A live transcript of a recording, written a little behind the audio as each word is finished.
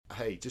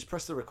hey, just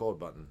press the record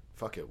button.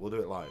 Fuck it, we'll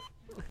do it live.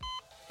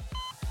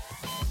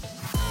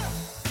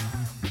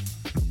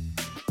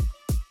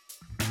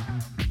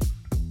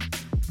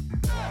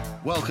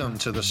 Welcome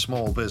to the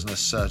Small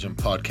Business Surgeon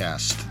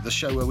Podcast, the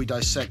show where we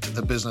dissect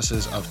the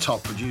businesses of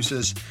top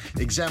producers,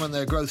 examine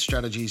their growth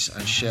strategies,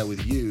 and share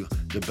with you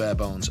the bare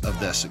bones of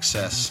their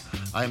success.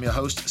 I am your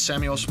host,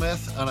 Samuel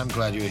Smith, and I'm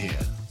glad you're here.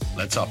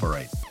 Let's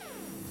operate.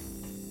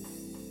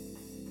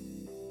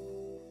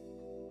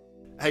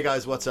 Hey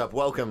guys, what's up?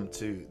 Welcome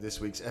to this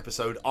week's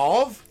episode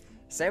of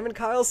Sam and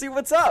Kyle See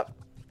What's Up.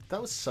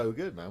 That was so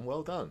good, man.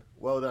 Well done.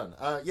 Well done.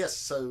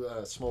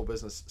 Small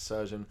Business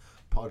Surgeon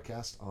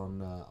podcast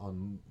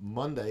on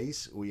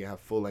Mondays we have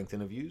full-length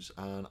interviews,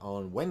 and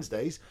on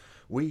Wednesdays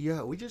we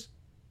just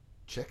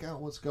check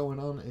out what's going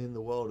on in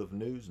the world of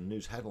news and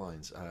news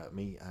headlines.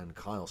 Me and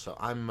Kyle. So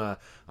I'm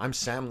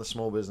Sam, the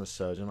Small Business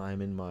Surgeon.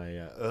 I'm in my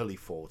early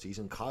 40s,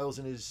 and Kyle's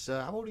in his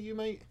how old are you,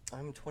 mate?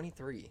 I'm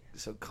 23.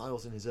 So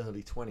Kyle's in his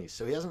early 20s.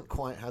 So he hasn't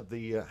quite had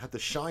the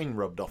shine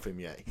rubbed off him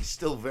yet. He's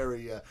still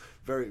very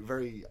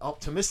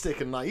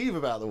optimistic and naive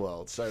about the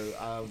world.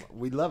 So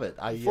we love it.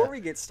 Before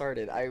we get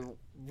started,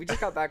 we just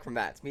got back from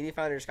Matt's. Media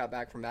Founder just got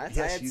back from Matt's.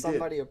 Yes, I had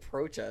somebody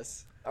approach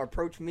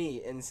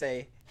me and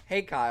say,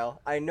 "Hey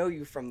Kyle, I know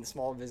you from the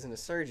Small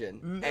Business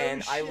Surgeon,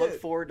 I look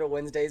forward to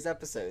Wednesday's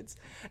episodes."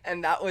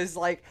 And that was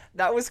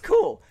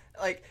cool.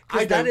 Like,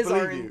 because that is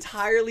our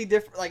entirely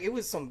different. Like, it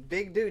was some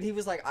big dude. He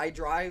was like, I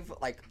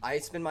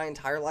spend my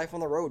entire life on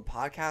the road.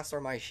 Podcasts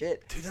are my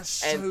shit. Dude, that's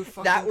so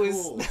fucking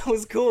cool. That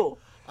was cool.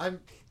 I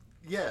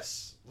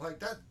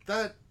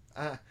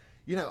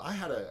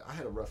had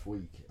a rough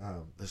week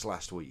this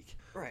last week.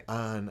 Right.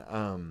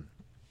 And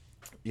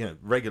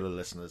regular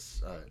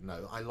listeners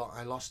know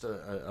I lost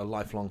a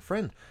lifelong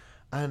friend,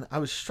 and I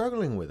was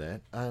struggling with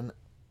it. And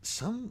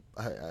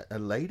a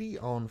lady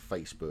on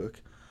Facebook,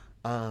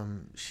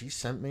 she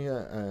sent me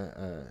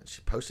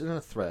she posted in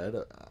a thread,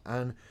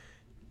 and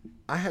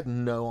I had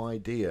no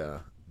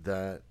idea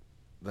that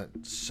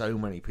so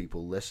many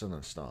people listen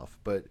and stuff.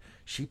 But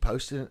she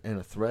posted it in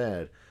a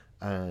thread,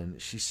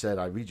 and she said,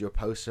 "I read your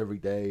posts every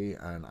day,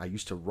 and I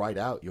used to write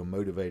out your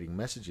motivating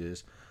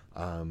messages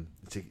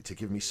to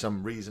give me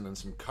some reason and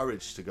some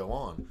courage to go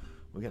on."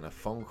 We're getting a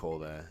phone call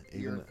there.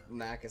 Your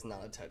Mac is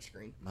not a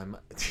touchscreen.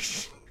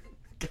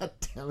 God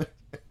damn it!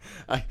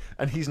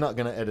 And he's not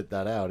going to edit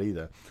that out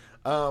either.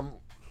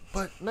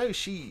 But no,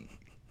 she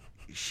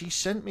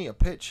sent me a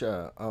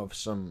picture of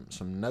some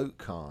note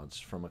cards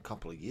from a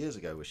couple of years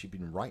ago where she'd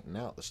been writing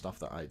out the stuff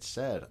that I'd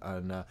said.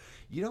 And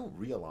you don't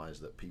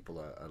realize that people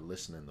are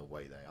listening the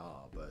way they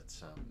are, but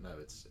no,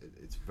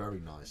 it's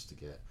very nice to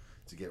get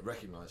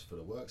recognized for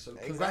the work. So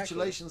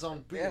congratulations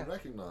on being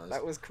recognized.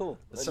 That was cool.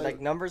 So,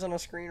 like, numbers on a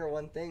screen are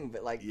one thing,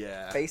 but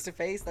face to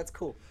face, that's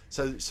cool.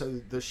 So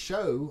the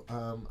show,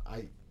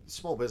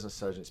 Small Business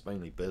Surgeon, it's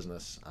mainly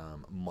business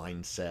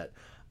mindset,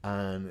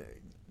 and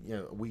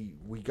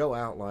we go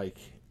out like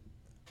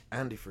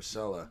Andy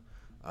Frisella,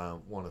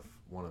 one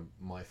of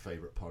my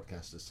favorite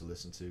podcasters to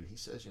listen to. He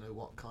says,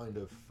 what kind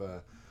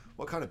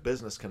of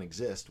business can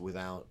exist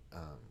without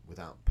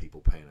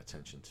people paying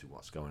attention to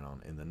what's going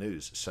on in the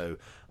news? So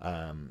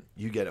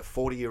you get a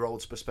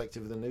 40-year-old's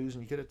perspective of the news,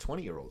 and you get a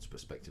 20-year-old's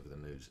perspective of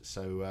the news.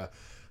 So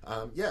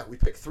we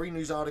pick 3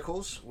 news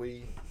articles.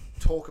 We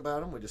talk about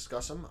them. We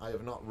discuss them. I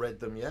have not read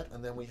them yet,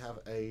 and then we have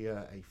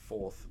a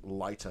 4th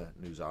lighter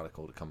news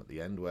article to come at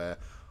the end. Where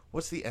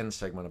what's the end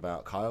segment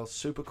about, Kyle?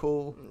 Super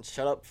cool.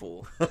 Shut up,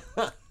 fool.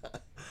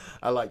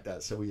 I like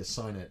that. So we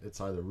assign it. It's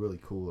either really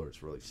cool or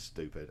it's really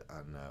stupid,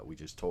 and we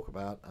just talk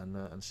about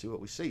and see what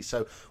we see.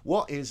 So,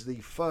 what is the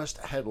first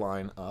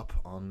headline up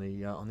on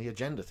the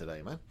agenda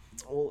today, man?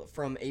 Well,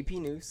 from AP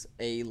News,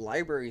 a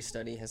library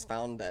study has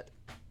found that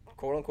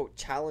 "quote unquote"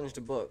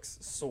 challenged books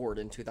soared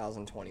in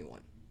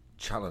 2021.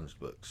 Challenged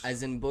books,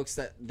 as in books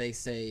that they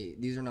say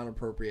these are not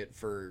appropriate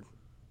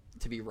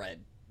to be read.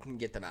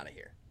 Get them out of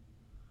here.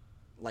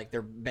 Like,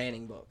 they're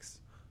banning books.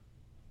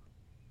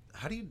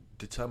 How do you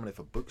determine if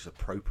a book's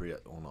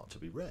appropriate or not to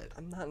be read?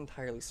 I'm not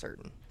entirely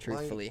certain,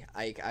 truthfully.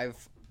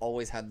 I've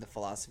always had the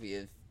philosophy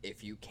of,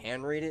 if you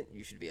can read it,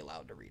 you should be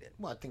allowed to read it.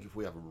 Well, I think if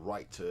we have a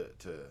right to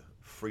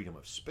freedom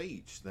of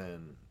speech,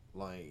 then,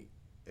 like,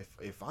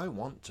 if I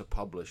want to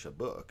publish a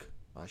book,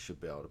 I should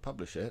be able to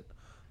publish it,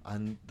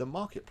 and the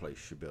marketplace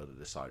should be able to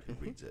decide who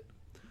reads it.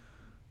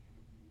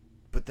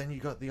 But then you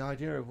got the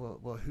idea of,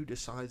 well, who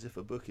decides if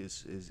a book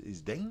is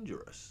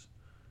dangerous?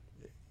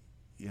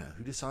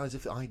 Who decides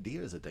if the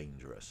ideas are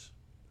dangerous?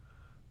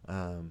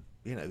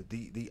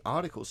 The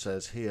article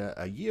says here,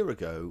 a year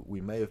ago,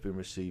 we may have been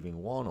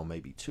receiving 1 or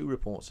maybe 2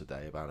 reports a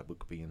day about a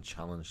book being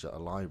challenged at a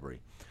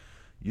library.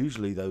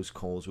 Usually those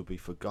calls would be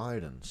for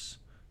guidance.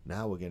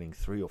 Now we're getting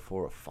 3 or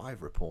 4 or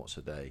 5 reports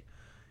a day.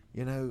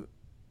 Man,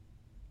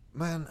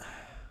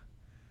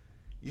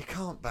 you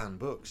can't ban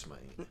books,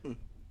 mate.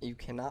 You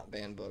cannot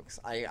ban books.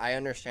 I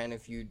understand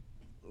if you,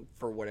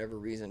 for whatever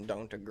reason,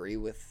 don't agree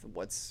with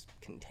what's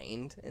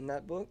contained in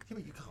that book. Yeah,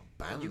 but you can't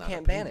ban You that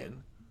can't opinion. ban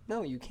it.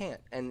 No, you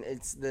can't. And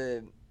it's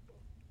the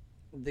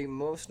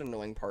most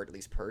annoying part, at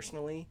least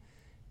personally,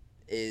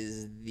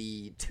 is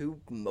the two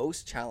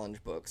most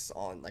challenged books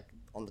on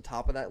the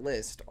top of that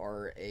list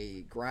are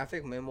a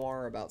graphic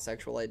memoir about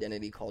sexual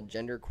identity called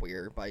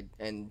Genderqueer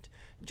and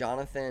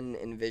Jonathan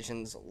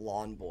envisions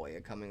Lawn Boy,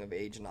 a coming of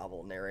age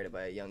novel narrated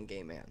by a young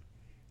gay man.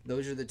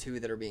 Those are the two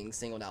that are being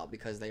singled out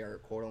because they are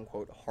quote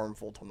unquote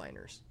harmful to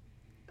minors.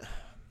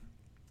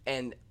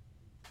 And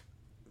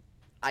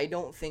I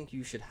don't think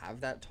you should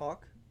have that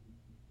talk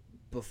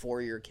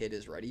before your kid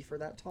is ready for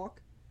that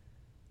talk.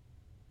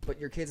 But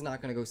your kid's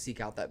not going to go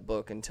seek out that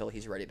book until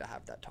he's ready to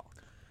have that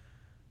talk.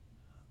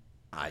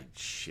 I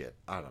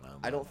don't know, man.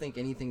 I don't think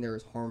anything there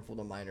is harmful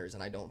to minors,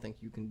 and I don't think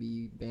you can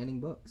be banning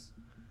books.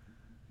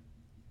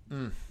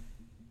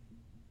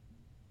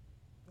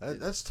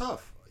 That's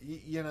tough.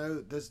 You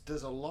know,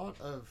 there's a lot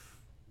of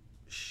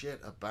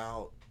shit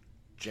about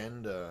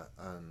gender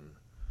and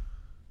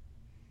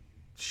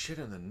shit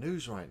in the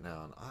news right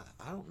now, and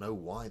I don't know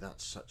why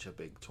that's such a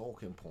big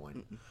talking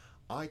point.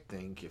 I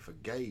think if a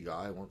gay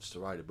guy wants to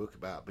write a book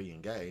about being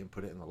gay and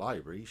put it in the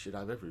library, he should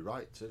have every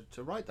right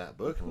to write that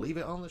book and leave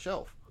it on the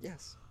shelf.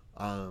 Yes.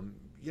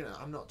 You know,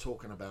 I'm not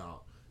talking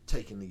about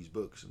taking these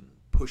books and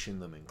pushing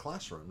them in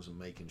classrooms and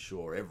making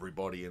sure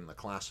everybody in the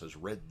class has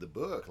read the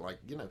book. Like,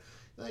 you know,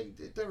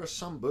 there are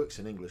some books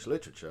in English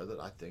literature that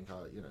I think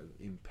are, you know,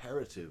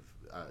 imperative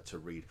to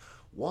read.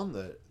 One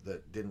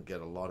that didn't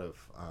get a lot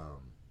of...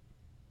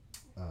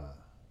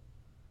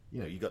 you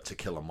know, you got To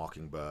Kill a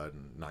Mockingbird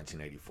in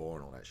 1984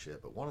 and all that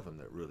shit, but one of them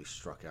that really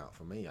struck out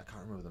for me, I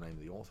can't remember the name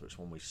of the author, it's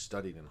one we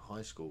studied in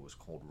high school, was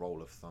called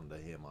Roll of Thunder,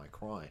 Hear My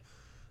Cry.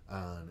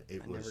 And I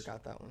never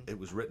got that one. It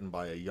was written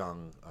by a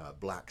young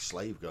black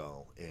slave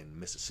girl in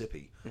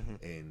Mississippi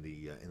in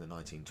the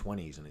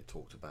 1920s, and it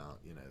talked about,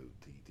 you know,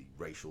 the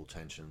racial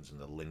tensions and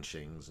the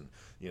lynchings, and,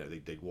 you know,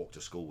 they'd walk to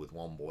school with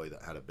one boy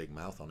that had a big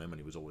mouth on him, and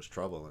he was always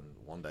trouble, and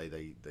one day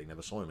they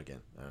never saw him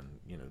again, and,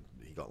 you know,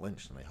 he got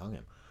lynched and they hung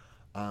him.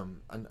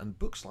 And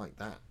books like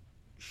that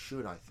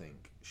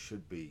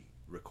should be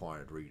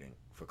required reading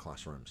for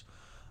classrooms.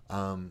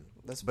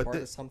 That's part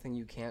of something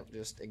you can't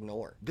just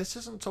ignore. This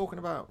isn't talking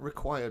about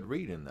required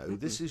reading, though.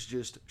 This is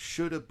just,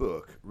 should a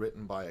book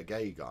written by a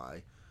gay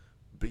guy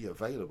be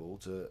available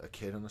to a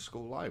kid in a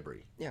school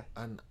library? Yeah.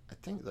 And I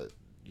think that,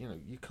 you know,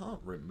 you can't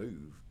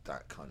remove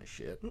that kind of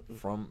shit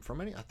from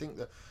any... I think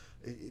that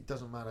it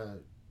doesn't matter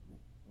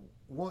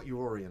what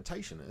your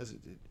orientation is.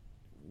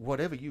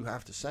 Whatever you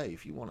have to say,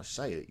 if you want to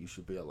say it, you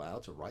should be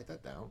allowed to write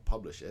that down,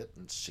 publish it,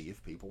 and see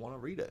if people want to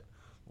read it.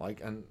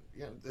 Like, and,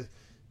 you know...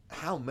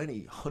 how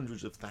many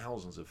hundreds of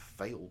thousands of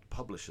failed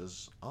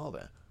publishers are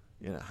there?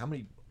 You know, how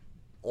many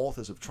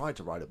authors have tried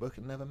to write a book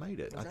and never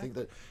made it? Exactly. I think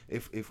that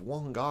if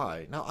one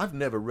guy... Now, I've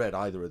never read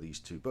either of these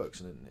two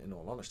books, and in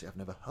all honesty, I've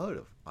never heard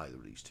of either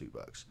of these two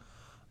books.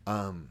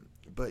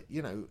 But,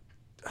 you know,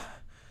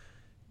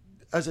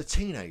 as a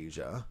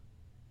teenager,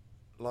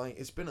 like,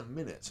 it's been a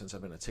minute since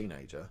I've been a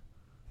teenager,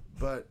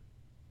 but,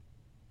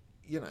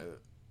 you know,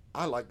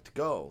 I liked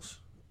girls.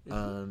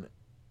 And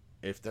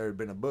if there had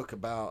been a book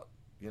about,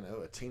 you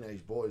know, a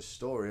teenage boy's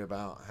story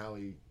about how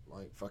he,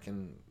 like,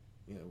 fucking,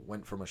 you know,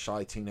 went from a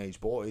shy teenage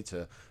boy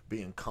to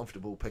being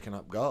comfortable picking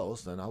up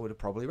girls, then I would have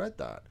probably read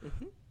that.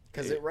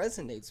 Because it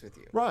resonates with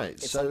you. Right.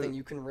 It's something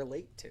you can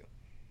relate to.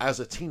 As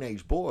a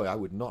teenage boy, I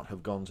would not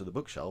have gone to the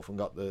bookshelf and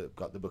got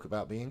the book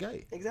about being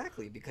gay.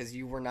 Exactly, because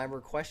you were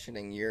never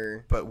questioning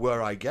your... But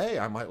were I gay,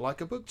 I might like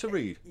a book to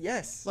read.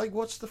 Yes. Like,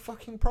 what's the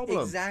fucking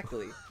problem?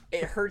 Exactly.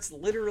 It hurts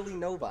literally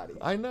nobody.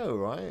 I know,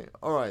 right?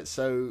 All right,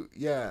 so,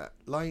 yeah,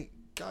 like...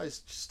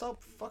 Guys,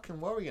 stop fucking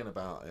worrying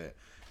about it.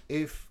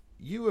 If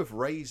you have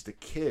raised a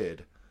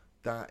kid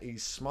that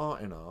is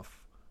smart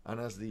enough and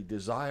has the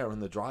desire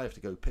and the drive to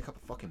go pick up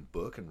a fucking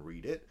book and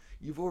read it,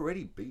 you've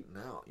already beaten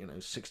out, you know,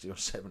 60 or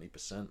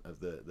 70%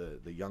 of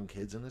the young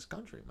kids in this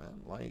country,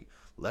 man. Like,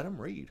 let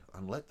them read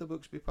and let the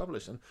books be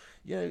published. And,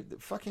 you know, the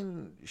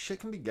fucking shit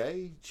can be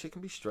gay, shit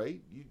can be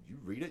straight. You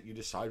read it, you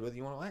decide whether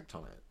you want to act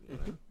on it. You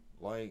know?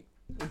 Like,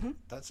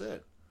 that's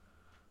it.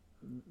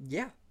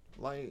 Yeah.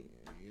 Like,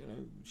 you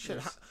know,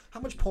 shit. How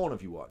much porn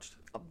have you watched?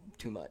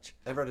 Too much.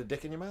 Ever had a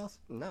dick in your mouth?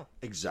 No.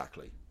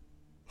 Exactly.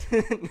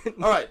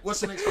 All right, what's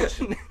the next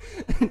question?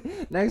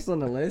 Next on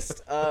the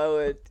list,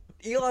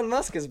 Elon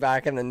Musk is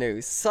back in the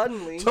news.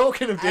 Suddenly,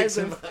 talking of dicks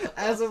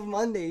as of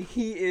Monday,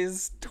 he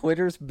is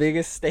Twitter's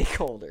biggest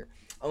stakeholder,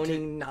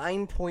 owning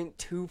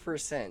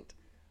 9.2%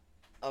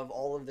 of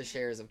all of the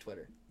shares of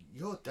Twitter.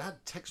 Your dad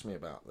texted me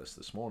about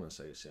this morning,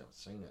 so you see, I've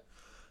seen it.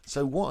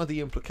 So what are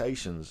the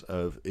implications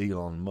of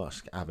Elon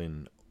Musk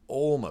having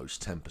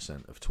almost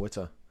 10% of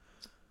Twitter?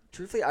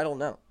 Truthfully, I don't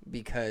know,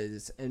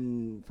 because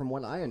from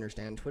what I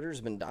understand, Twitter's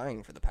been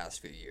dying for the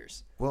past few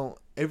years. Well,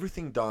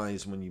 everything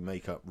dies when you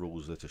make up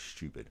rules that are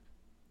stupid.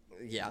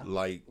 Yeah.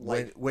 Like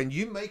when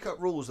you make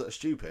up rules that are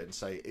stupid and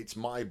say, it's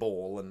my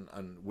ball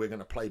and we're going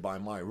to play by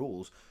my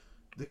rules,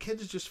 the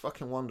kids just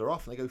fucking wander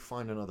off and they go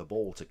find another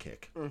ball to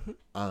kick.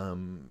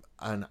 And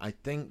I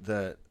think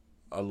that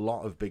a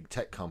lot of big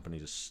tech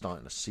companies are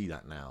starting to see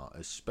that now,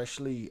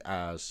 especially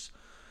as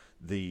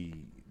the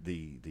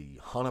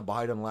Hunter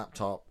Biden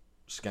laptop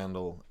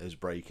scandal is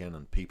breaking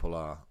and people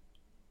are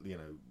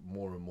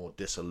more and more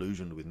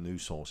disillusioned with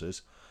news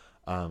sources.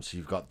 So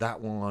you've got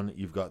that one.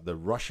 You've got the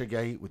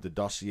Russiagate with the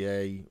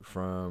dossier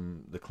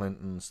from the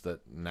Clintons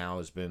that now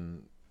has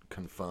been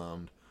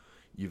confirmed.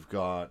 You've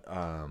got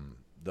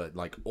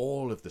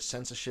all of the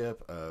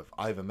censorship of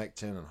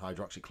ivermectin and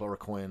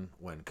hydroxychloroquine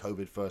when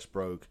COVID first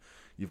broke.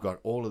 You've got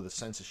all of the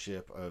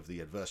censorship of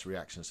the adverse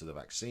reactions to the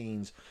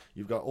vaccines.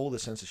 You've got all the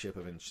censorship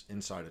of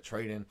insider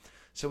trading.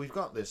 So we've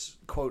got this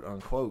quote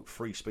unquote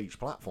free speech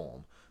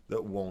platform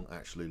that won't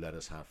actually let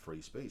us have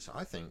free speech.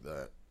 I think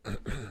that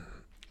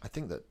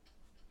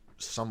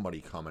somebody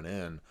coming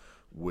in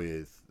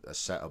with a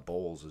set of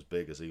balls as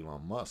big as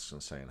Elon Musk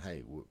and saying,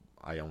 "Hey,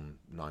 I own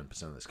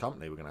 9% of this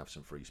company. We're going to have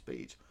some free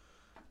speech."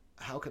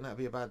 How can that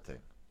be a bad thing?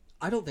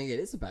 I don't think it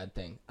is a bad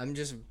thing. I'm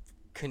just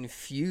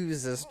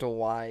confused as to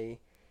why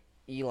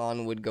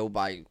Elon would go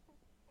buy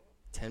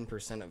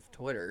 10% of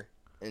Twitter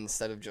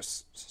instead of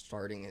just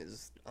starting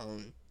his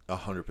own.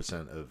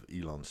 100% of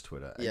Elon's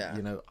Twitter. Yeah.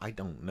 I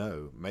don't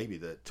know. Maybe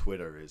that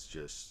Twitter is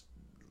just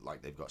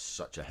like they've got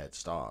such a head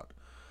start.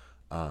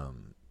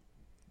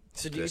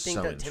 So do you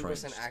think that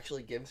 10%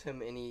 actually gives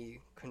him any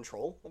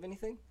control of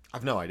anything?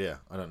 I've no idea.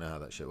 I don't know how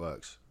that shit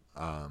works.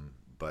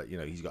 But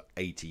he's got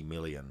 80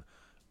 million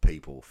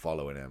people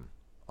following him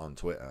on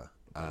Twitter,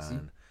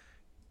 and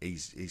he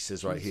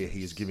says right here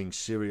he is giving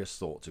serious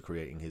thought to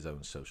creating his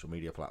own social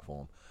media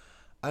platform,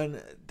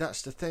 and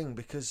that's the thing,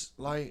 because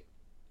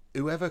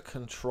whoever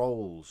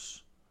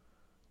controls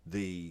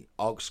the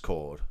aux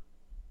cord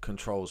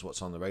controls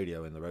what's on the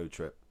radio in the road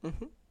trip,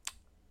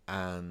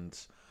 and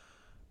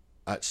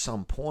at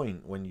some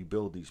point when you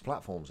build these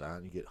platforms out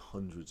and you get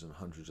hundreds and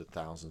hundreds of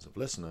thousands of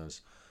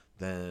listeners,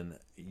 then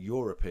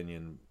your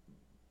opinion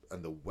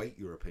and the weight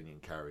your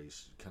opinion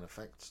carries can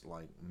affect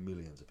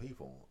millions of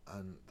people,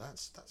 and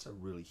that's a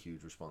really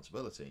huge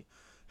responsibility.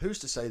 Who's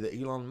to say that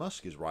Elon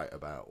Musk is right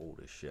about all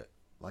this shit?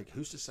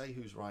 Who's to say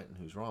who's right and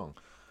who's wrong?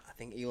 I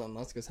think Elon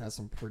Musk has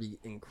some pretty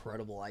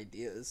incredible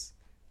ideas.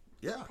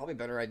 Yeah, probably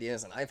better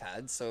ideas than I've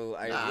had, so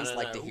I at least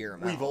like to hear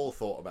them. We've all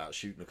thought about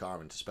shooting a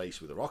car into space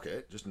with a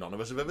rocket, just none of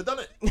us have ever done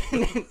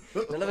it.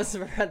 None of us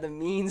have ever had the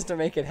means to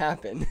make it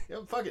happen. Yeah,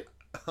 fuck it.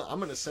 I'm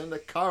going to send a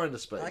car into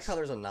space. I like how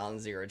there's a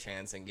non-zero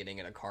chance in getting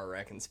in a car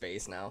wreck in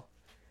space now.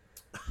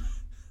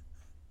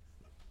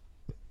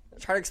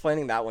 Try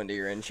explaining that one to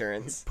your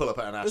insurance. Pull up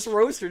at an asteroid. This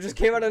roaster just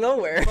came out of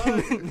nowhere.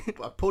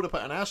 I pulled up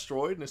at an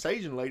asteroid and this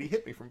Asian lady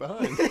hit me from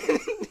behind.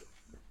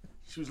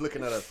 She was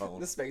looking at her phone.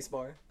 The space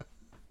bar.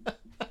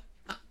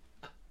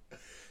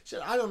 Shit,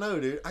 I don't know,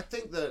 dude. I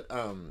think that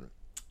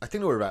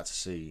we're about to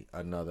see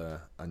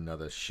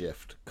another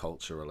shift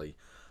culturally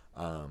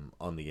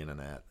on the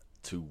internet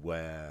to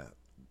where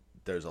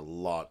there's a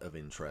lot of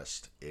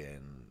interest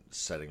in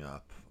setting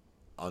up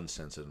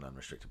uncensored and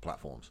unrestricted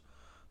platforms.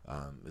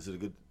 Is it a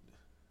good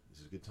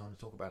time to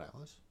talk about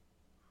ours?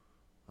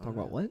 Talk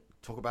about what?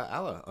 Talk about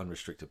our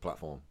unrestricted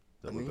platform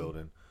that we're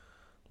building.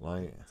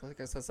 I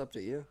guess that's up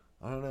to you.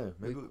 I don't know.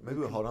 Maybe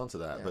we'll hold on to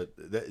that. Yeah.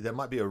 But there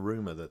might be a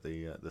rumor that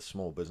the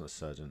small business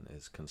surgeon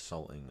is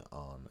consulting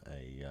on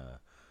a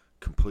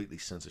completely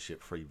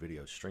censorship-free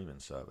video streaming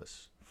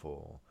service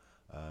for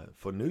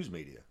news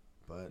media.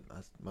 But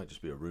that might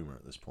just be a rumor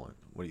at this point.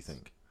 What do you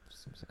think?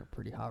 Seems like a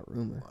pretty hot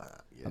rumor.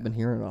 Yeah. I've been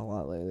hearing it a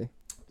lot lately.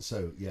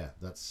 So yeah,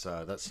 that's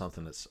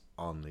something that's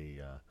on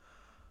the.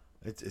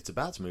 It's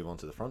about to move on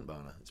to the front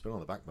burner. It's been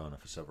on the back burner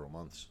for several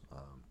months,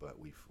 but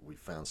we've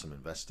found some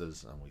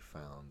investors, and we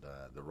found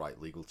the right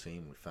legal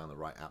team. We found the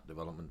right app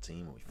development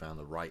team, and we found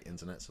the right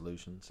internet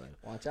solution. So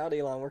watch out,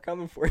 Elon. We're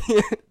coming for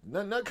you.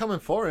 No, not coming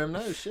for him.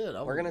 No shit.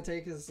 We're gonna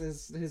take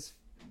his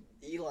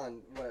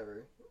Elon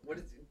whatever.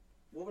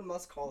 What would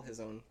Musk call his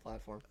own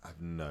platform? I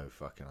have no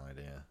fucking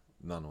idea.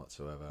 None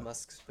whatsoever.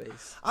 Musk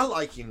Space. I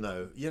like him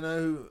though.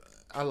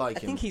 I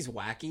think he's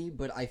wacky,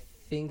 but I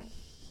think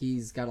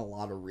he's got a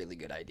lot of really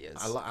good ideas.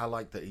 I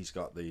like that he's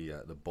got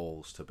the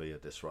balls to be a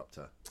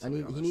disruptor. He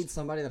needs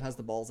somebody that has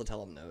the balls to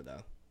tell him no, though.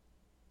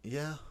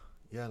 Yeah,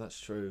 that's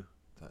true.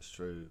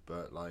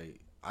 But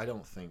I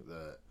don't think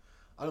that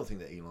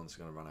Elon's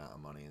going to run out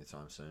of money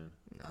anytime soon.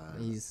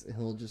 No,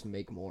 he'll just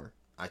make more.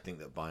 I think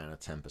that buying a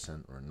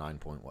 10% or a 9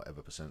 point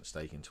whatever %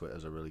 stake in Twitter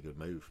is a really good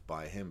move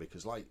by him,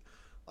 because like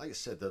I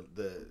said,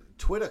 the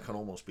Twitter can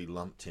almost be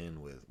lumped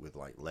in with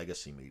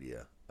legacy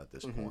media at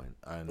this point.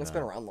 And it's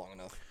been around long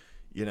enough.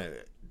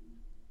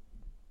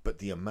 But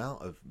the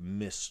amount of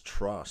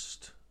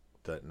mistrust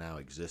that now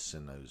exists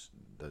in those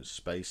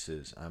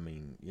spaces, I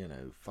mean,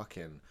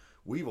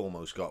 we've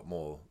almost got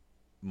more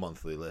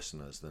monthly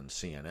listeners than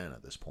CNN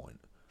at this point.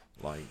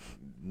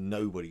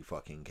 Nobody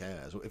fucking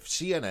cares. If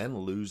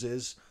CNN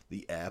loses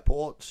the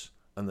airports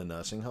and the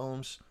nursing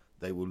homes,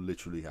 they will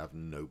literally have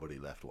nobody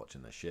left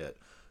watching their shit,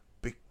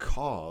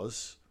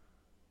 because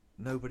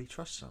nobody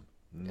trusts them.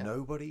 Yeah.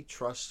 Nobody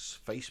trusts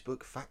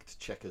Facebook fact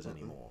checkers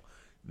anymore.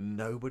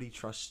 Nobody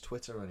trusts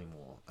Twitter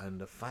anymore. And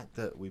the fact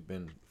that we've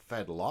been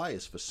fed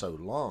lies for so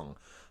long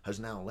has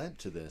now led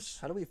to this.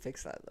 How do we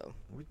fix that, though?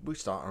 We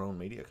start our own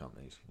media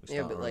companies. We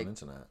start our own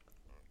internet.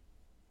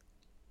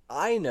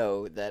 I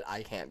know that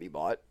I can't be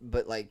bought,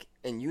 but like,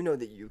 and you know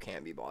that you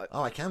can't be bought.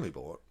 Oh, I can be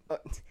bought.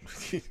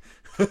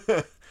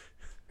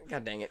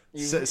 God dang it!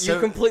 So you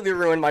completely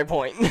ruined my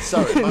point.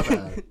 Sorry, my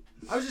bad.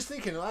 I was just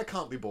thinking, I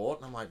can't be bought,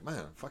 and I'm like,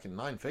 man, fucking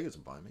 9 figures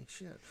will buy me.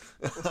 Shit.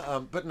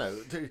 But no,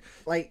 dude,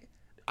 like,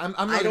 I'm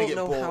not I gonna don't get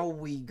know bought. how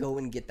we go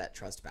and get that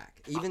trust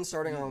back. Even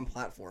starting our own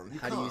platform,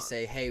 how do you can't.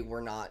 say, hey,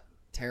 we're not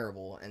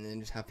terrible, and then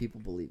just have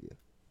people believe you?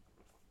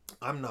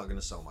 I'm not going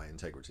to sell my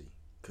integrity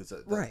because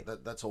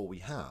that's all we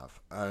have.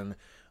 And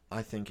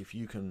I think if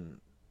you can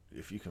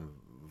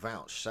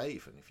vouch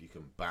safe and if you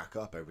can back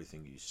up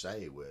everything you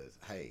say with,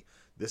 hey,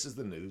 this is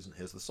the news and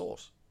here's the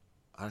source,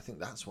 I think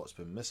that's what's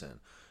been missing.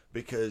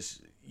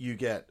 Because you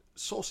get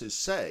sources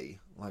say,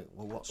 like,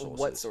 well, what sources?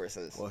 What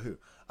sources? Well, who?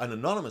 An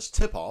anonymous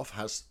tip-off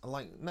has,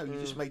 like, no, you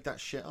just made that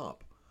shit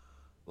up.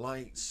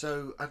 Like,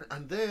 so,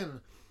 and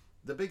then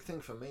the big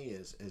thing for me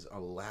is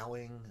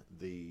allowing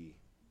the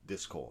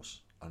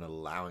discourse and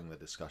allowing the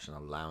discussion,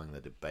 allowing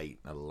the debate,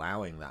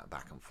 allowing that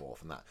back and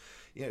forth. And that,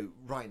 you know,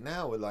 right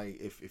now,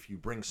 like, if you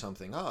bring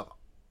something up,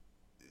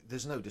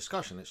 there's no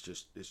discussion. It's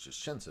just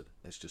censored.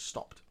 It's just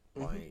stopped.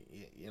 Like,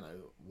 you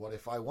know, what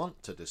if I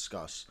want to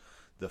discuss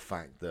the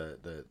fact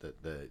that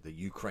the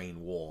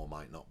Ukraine war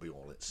might not be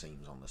all it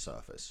seems on the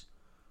surface?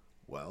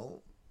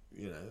 Well,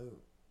 you know,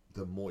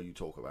 the more you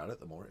talk about it,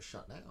 the more it's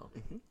shut down.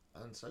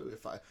 And so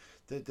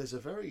there's a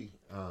very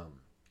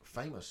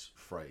famous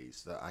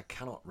phrase that I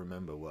cannot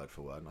remember word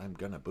for word, and I'm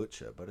gonna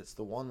butcher, but it's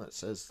the one that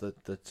says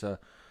that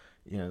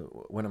you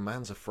know, when a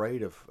man's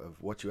afraid of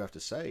what you have to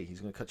say,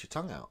 he's gonna cut your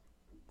tongue out.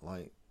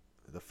 Like,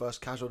 the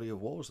first casualty of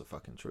war is the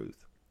fucking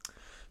truth.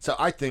 So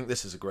I think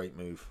this is a great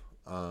move.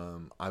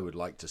 I would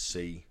like to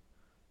see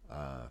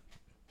a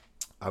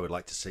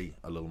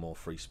little more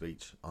free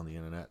speech on the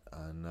internet,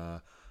 and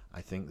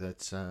I think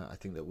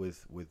that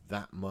with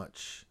that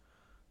much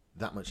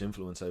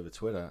influence over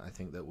Twitter, I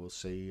think that we'll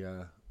see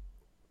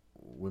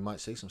we might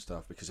see some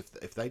stuff, because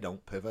if they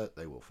don't pivot,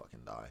 they will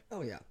fucking die.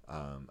 Oh yeah.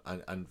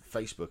 And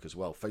Facebook as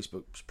well.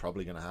 Facebook's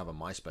probably going to have a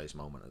MySpace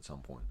moment at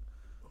some point.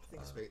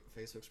 I think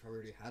Facebook's probably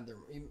already had their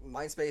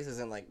MySpace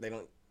isn't like they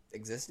don't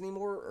exist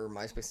anymore, or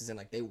MySpace isn't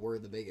like they were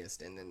the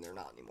biggest and then they're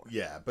not anymore.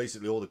 Yeah,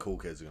 basically all the cool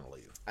kids are going to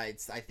leave. I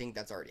think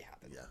that's already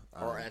happened. Yeah,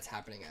 or that's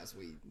happening as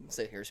we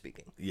sit here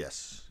speaking.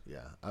 Yes,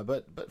 yeah.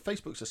 But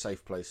Facebook's a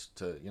safe place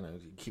to, you know,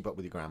 keep up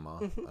with your grandma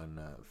and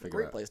figure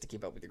Great out. place to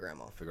keep up with your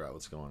grandma. Figure out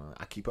what's going on.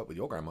 I keep up with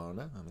your grandma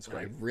now. That's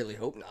great. I really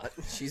hope not.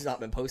 She's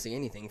not been posting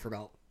anything for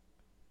about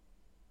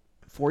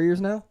 4 years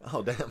now.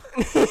 Oh damn.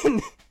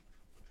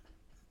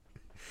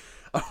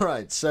 All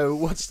right, so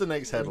what's the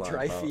next headline?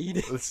 Dry feed.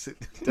 That's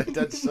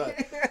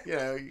you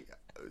know,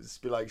 it's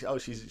be like, oh,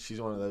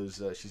 she's one of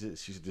those. She's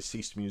a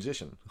deceased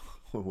musician.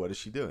 What is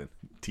she doing?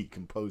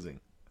 Decomposing.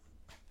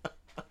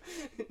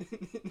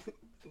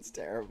 It's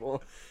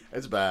terrible.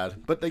 It's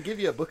bad, but they give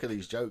you a book of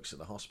these jokes at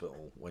the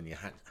hospital when you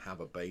have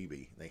a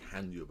baby. They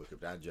hand you a book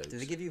of dad jokes. Do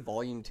they give you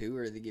volume 2,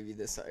 or do they give you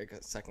this like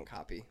a second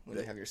copy when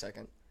you have your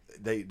second?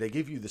 They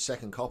give you the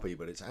second copy,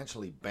 but it's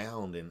actually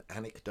bound in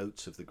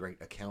anecdotes of the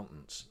great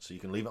accountants, so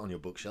you can leave it on your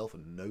bookshelf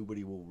and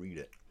nobody will read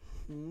it.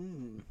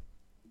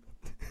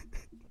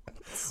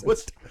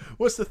 What's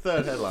the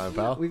third headline,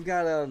 pal? We've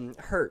got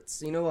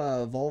Hertz. You know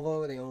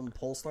Volvo, they own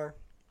Polestar.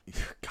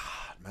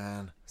 God,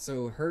 man.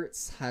 So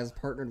Hertz has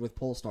partnered with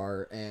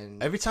Polestar,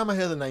 and every time I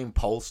hear the name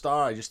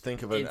Polestar, I just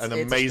think of an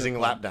amazing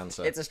lap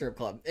dancer. It's a strip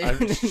club.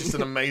 It's just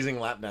an amazing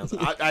lap dancer.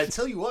 I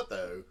tell you what,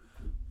 though,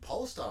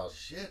 Polestar's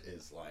shit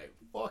is like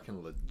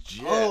fucking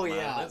legit. Oh man.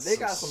 yeah, That's they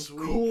got some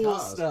cool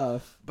cars.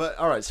 stuff. But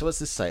all right, so what's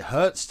this say?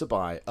 Hertz to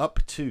buy up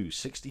to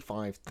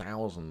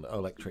 65,000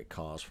 electric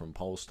cars from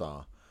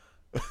Polestar.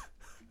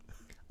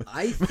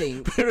 I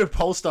think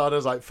Polestar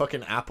does like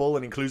fucking Apple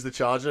and includes the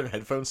charger and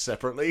headphones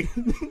separately.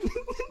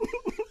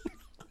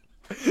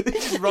 They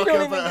just rock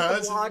up at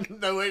Hertz.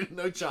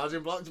 No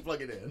charging block to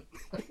plug it in.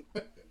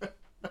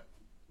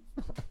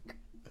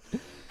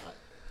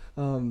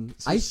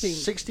 I think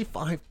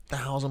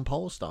 65,000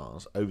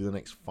 Polestars over the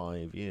next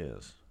 5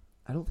 years.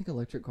 I don't think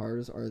electric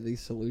cars are the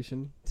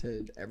solution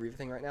to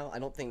everything right now. I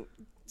don't think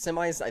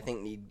semis. I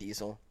think need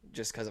diesel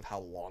just because of how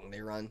long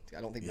they run.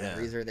 I don't think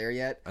batteries are there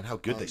yet. And how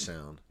good they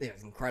sound. Yeah,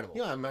 it's incredible.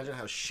 Yeah, imagine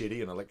how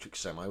shitty an electric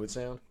semi would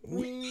sound.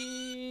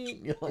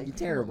 You're like, it'd be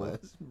terrible.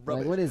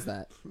 Like, what is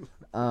that?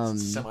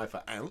 Semi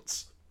for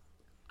ants.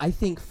 I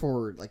think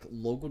for like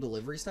local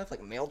delivery stuff,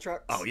 like mail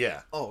trucks. Oh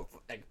yeah. Oh,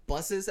 like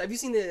buses. Have you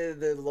seen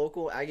the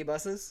local Aggie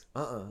buses?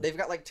 They've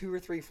got like 2 or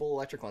 3 full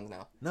electric ones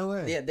now. No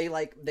way. Yeah, they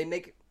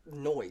make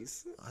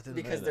noise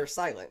because they're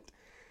silent.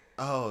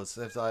 Oh,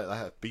 so they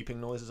have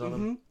beeping noises on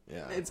them.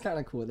 Yeah, it's kind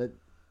of cool.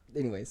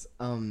 Anyways,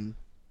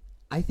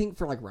 I think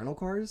for like rental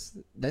cars,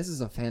 this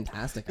is a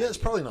fantastic idea. It's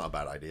probably not a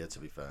bad idea, to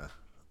be fair.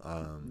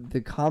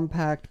 The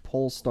compact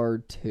Polestar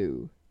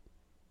 2.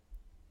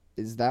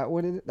 Is that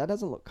what it is? That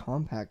doesn't look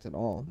compact at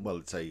all. Well,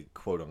 it's a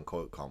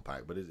quote-unquote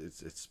compact, but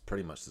it's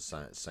pretty much the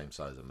same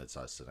size as a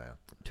mid-size sedan.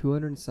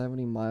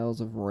 270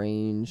 miles of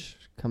range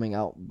coming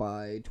out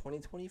by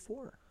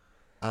 2024.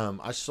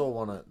 I saw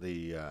one at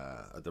the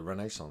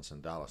Renaissance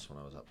in Dallas when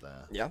I was up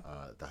there. Yeah.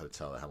 The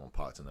hotel, they had one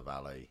parked in the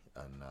valet,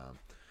 and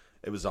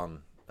it was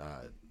on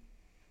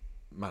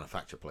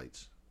manufacturer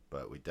plates.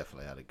 But we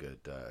definitely had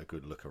a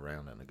good look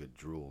around and a good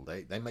drool.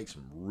 They make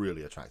some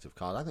really attractive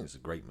cars. I think it's a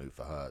great move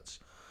for Hertz.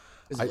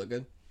 Does it look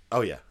good?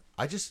 Oh yeah.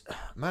 I just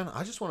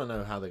want to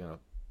know how we're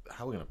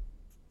gonna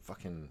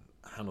fucking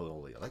handle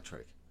all the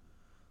electric.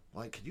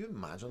 Like, could you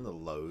imagine the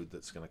load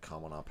that's going to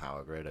come on our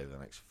power grid over the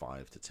next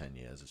 5 to 10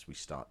 years as we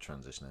start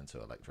transitioning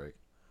to electric?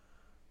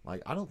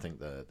 Like, I don't think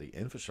the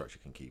infrastructure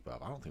can keep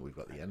up. I don't think we've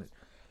got the energy.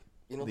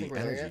 You don't think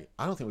we're there yet?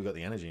 I don't think we've got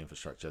the energy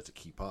infrastructure to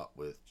keep up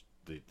with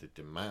the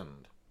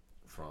demand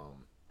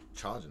from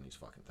charging these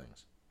fucking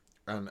things.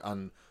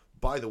 And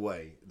by the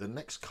way, the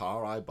next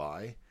car I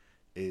buy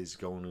is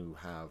going to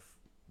have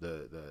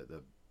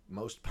the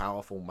most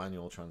powerful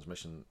manual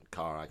transmission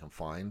car I can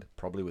find,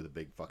 probably with a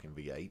big fucking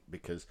V8,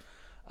 because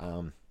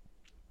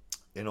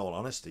in all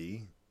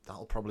honesty,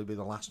 that'll probably be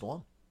the last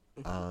one.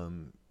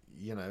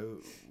 You know,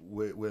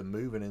 we're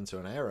moving into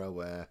an era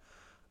where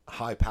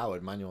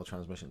high-powered manual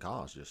transmission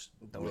cars just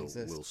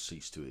will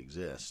cease to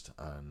exist.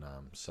 And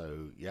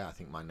so, yeah, I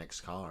think my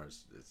next car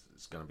is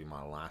going to be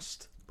my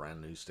last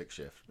brand new stick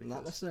shift.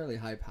 Not necessarily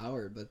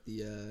high-powered, but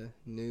the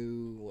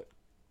new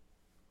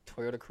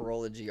Toyota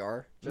Corolla GR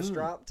just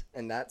dropped,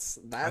 and that's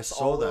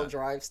all-wheel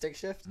drive stick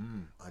shift.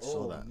 I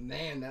saw that.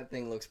 Man, that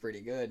thing looks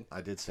pretty good.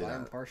 I did see that.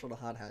 I'm partial to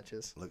hot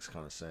hatches. Looks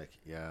kind of sick.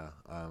 Yeah.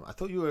 I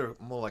thought you were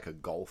more like a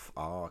Golf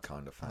R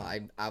kind of fan.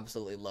 I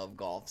absolutely love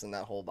Golfs and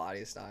that whole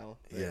body style.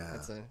 Yeah.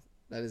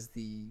 That is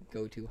the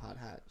go-to hot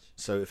hatch.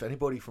 So if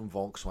anybody from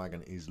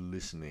Volkswagen is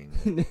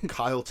listening,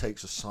 Kyle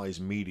takes a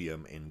size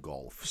medium in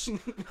Golfs.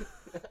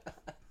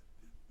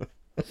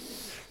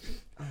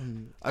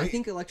 I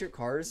think electric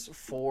cars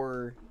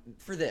for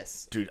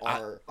this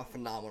are a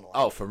phenomenal.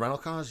 Oh, for rental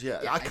cars, yeah.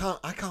 I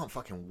can't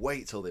fucking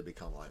wait till they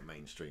become like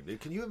mainstream, dude.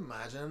 Can you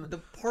imagine? The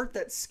part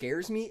that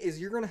scares me is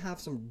you're gonna have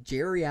some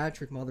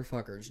geriatric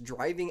motherfuckers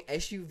driving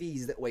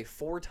SUVs that weigh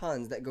 4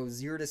 tons that go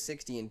 0 to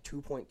 60 in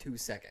 2.2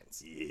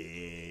 seconds.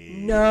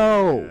 Yeah.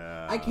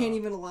 No, I can't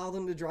even allow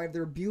them to drive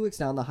their Buicks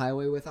down the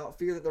highway without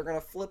fear that they're gonna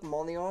flip them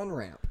on the on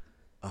ramp.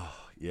 Oh,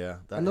 yeah,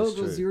 and they'll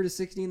go 0 to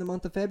 60 in the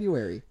month of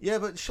February. Yeah,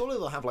 but surely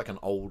they'll have like an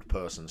old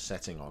person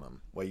setting on them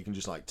where you can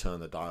just like turn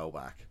the dial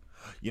back.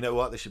 You know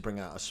what? They should bring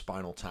out a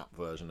Spinal Tap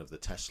version of the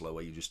Tesla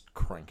where you just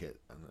crank it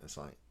and it's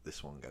like,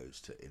 this one goes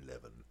to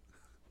 11.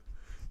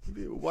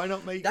 Why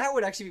not make... That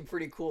would actually be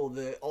pretty cool.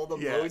 All the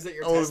modes that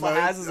your Tesla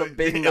has is a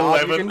big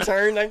knob you can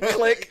turn and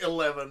click.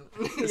 11.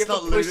 You have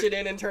to push it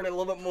in and turn it a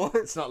little bit more.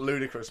 It's not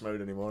ludicrous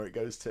mode anymore. It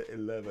goes to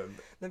 11.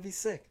 That'd be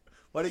sick.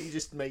 Why don't you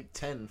just make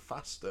 10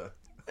 faster?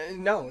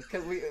 No,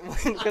 because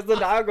the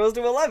dial goes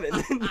to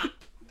 11.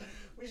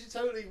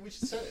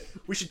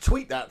 We should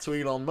tweet that to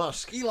Elon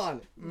Musk.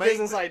 Elon,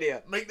 business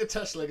idea. Make the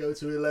Tesla go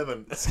to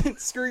 11.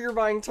 Screw your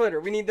buying Twitter.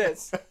 We need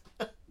this.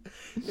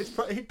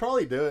 He'd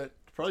probably do it.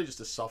 Probably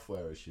just a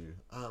software issue.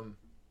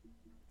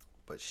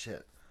 But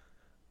shit,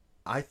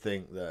 I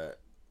think that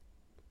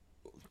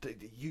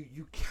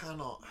you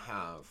cannot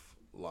have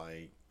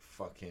like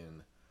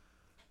fucking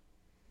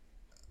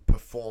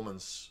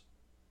performance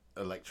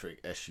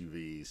electric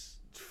SUVs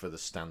for the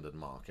standard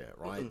market,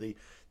 right? Mm-hmm.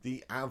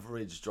 The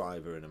average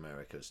driver in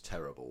America is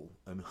terrible,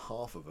 and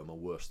half of them are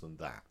worse than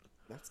that.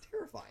 That's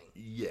terrifying.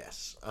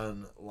 Yes,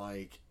 and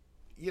like,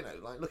 you know,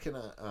 like looking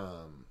at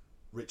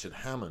Richard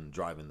Hammond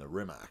driving the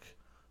Rimac.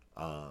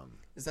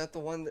 Is that the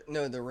one that...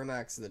 No, the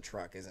Rimac's the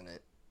truck, isn't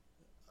it?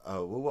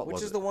 Oh, well, what was it?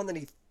 Which is the one that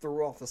he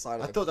threw off the side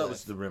of the cliff. I thought that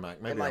was the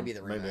Rimac. Maybe it might be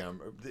the Rimac.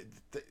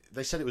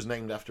 They said it was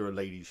named after a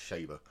lady's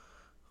shaver,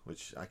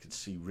 which I could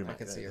see Rimac. I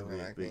could see a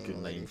Rimac be a good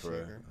name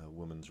for a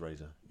woman's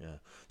razor. Yeah.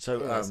 So,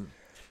 yes.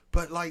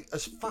 But like,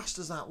 as fast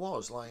as that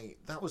was, like,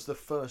 that was the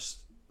first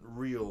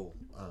real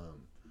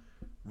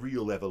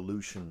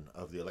evolution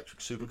of the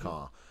electric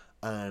supercar,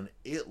 and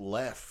it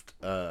left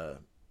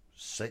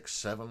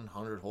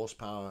 600-700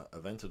 horsepower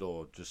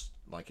Aventador just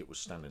like it was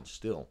standing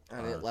still,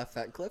 and it left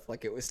that cliff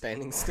like it was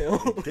standing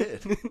still. It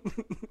did.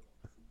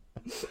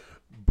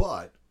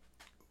 But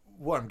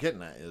what I'm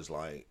getting at is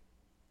like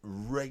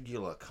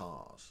regular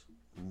cars,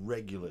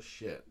 regular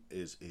shit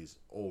is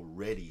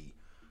already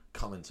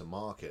coming to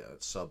market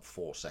at sub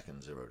 4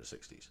 seconds 0 to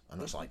 60s,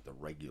 and that's like the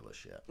regular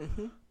shit.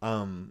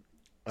 Mm-hmm.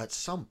 At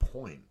some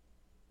point,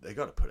 they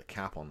got to put a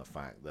cap on the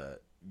fact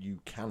that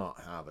you cannot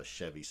have a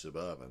Chevy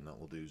Suburban that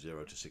will do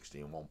 0 to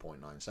 60 in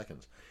 1.9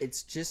 seconds.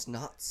 It's just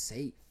not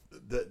safe.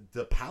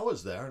 The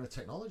power's there and the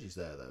technology's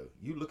there, though.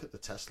 You look at the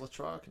Tesla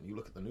truck and you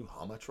look at the new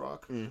Hummer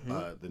truck,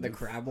 the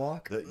Crab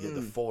Walk,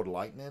 the Ford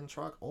Lightning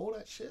truck, all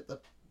that shit. The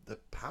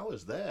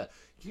power's there.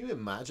 Can you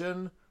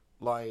imagine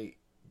like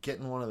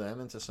getting one of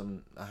them into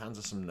the hands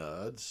of some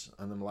nerds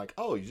and them like,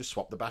 oh, you just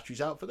swap the batteries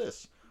out for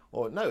this,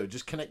 or no,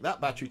 just connect that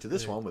battery to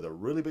this one with a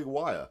really big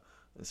wire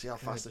and see how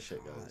fast the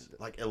shit goes.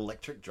 Like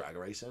electric drag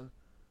racing.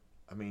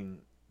 I mean,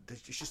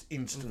 it's just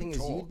instant. The thing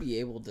torque. is, you'd be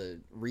able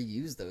to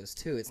reuse those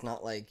too. It's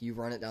not like you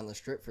run it down the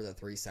strip for the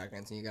 3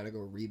 seconds and you got to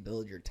go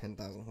rebuild your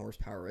 10,000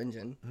 horsepower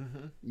engine.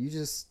 Mm-hmm. You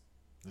just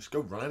Just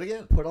go run it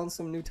again. Put on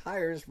some new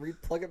tires,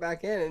 plug it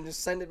back in, and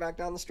just send it back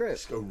down the strip.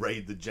 Just go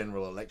raid the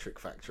General Electric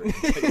factory.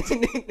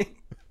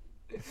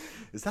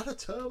 Is that a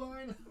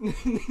turbine?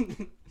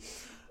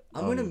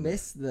 I'm gonna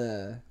miss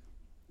the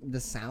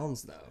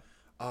sounds though.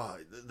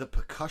 The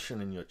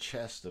percussion in your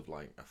chest of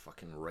like a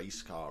fucking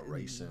race car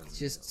racing.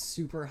 Just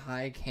super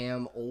high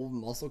cam old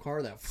muscle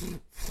car that.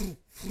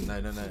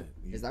 No.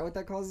 Is that what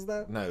that causes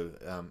that? No,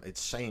 it's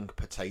saying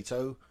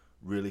potato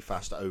really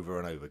fast over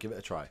and over. Give it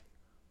a try.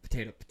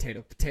 Potato,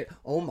 potato, potato.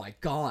 Oh my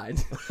god.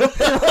 Try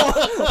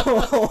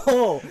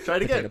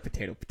it again.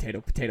 Potato,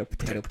 potato, potato,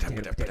 potato,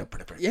 potato,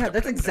 potato. Yeah,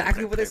 that's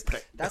exactly what it's.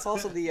 That's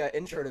also the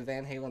intro to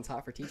Van Halen's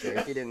Hot for Teacher,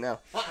 if you didn't know.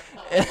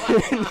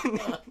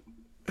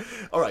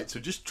 Alright, so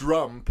just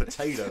drum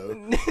potato.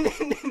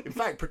 In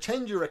fact,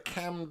 pretend you're a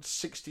cammed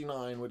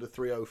 69 with a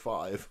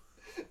 305.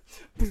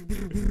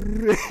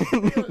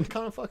 It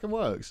kind of fucking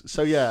works.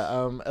 So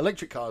yeah,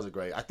 electric cars are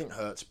great. I think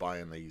Hertz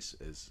buying these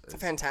is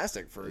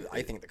fantastic for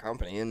I think the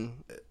company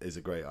and is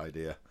a great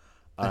idea.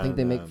 I think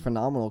they make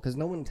phenomenal because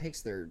no one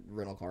takes their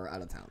rental car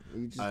out of town.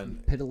 You just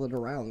piddle it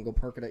around and go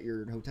park it at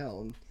your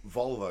hotel.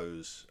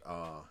 Volvos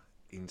are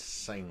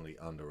insanely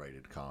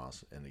underrated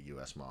cars in the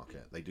US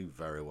market. They do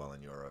very well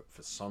in Europe.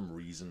 For some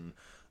reason,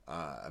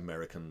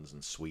 Americans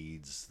and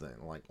Swedes, they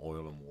like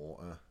oil and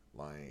water.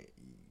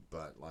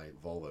 But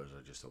Volvos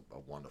are just a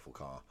wonderful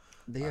car.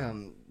 They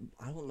I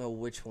don't know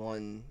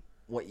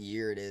what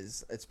year it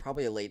is. It's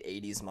probably a late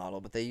 80s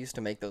model, but they used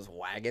to make those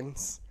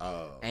wagons.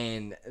 Oh.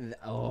 And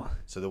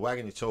so the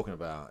wagon you're talking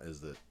about is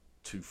the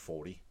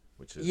 240,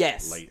 which is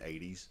late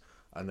 80s.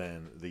 And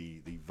then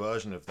the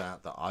version of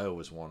that I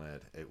always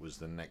wanted, it was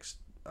the next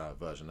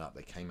version up.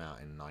 They came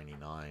out in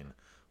 99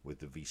 with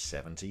the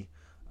V70,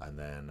 and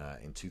then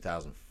in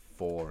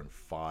 2004 and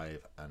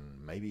 5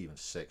 and maybe even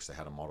 6 they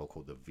had a model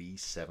called the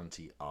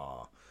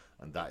V70R,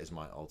 and that is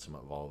my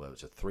ultimate Volvo.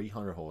 It's a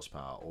 300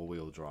 horsepower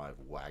all-wheel drive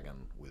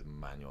wagon with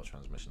manual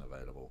transmission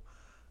available,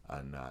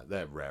 and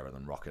they're rarer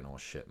than rocking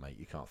horse shit, mate.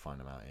 You can't find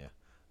them out here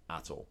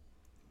at all.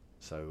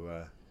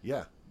 So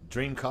yeah,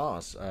 dream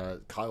cars.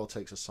 Kyle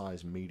takes a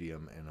size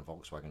medium in a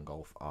Volkswagen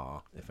Golf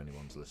R, if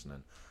anyone's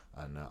listening,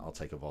 and I'll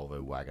take a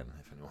Volvo wagon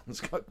if anyone's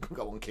got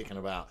one kicking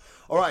about.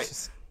 All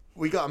right,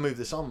 we got to move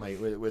this on, mate.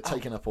 We're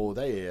taking up all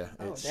day here.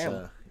 It's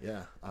damn.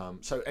 Yeah.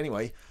 So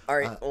anyway, all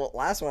right. Well,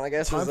 last one I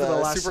guess was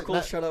super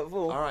cool. Shut up,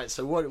 fool. All right.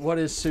 So what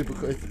is super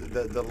cool?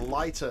 The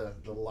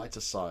lighter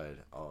side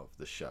of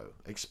the show.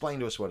 Explain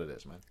to us what it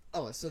is, man.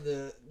 Oh, so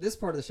this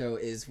part of the show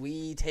is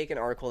we take an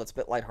article that's a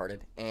bit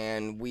lighthearted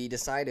and we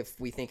decide if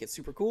we think it's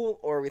super cool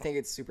or we think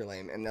it's super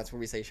lame, and that's where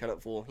we say "Shut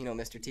up, fool." You know,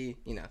 Mr. T.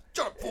 You know,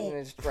 shut up, fool. And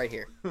it's right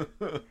here.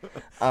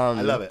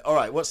 I love it. All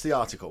right. What's the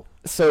article?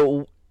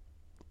 So,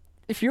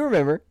 if you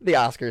remember, the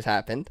Oscars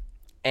happened,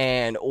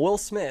 and Will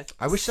Smith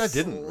I wish I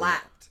didn't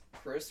slapped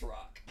Chris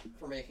Rock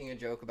for making a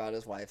joke about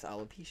his wife's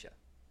alopecia.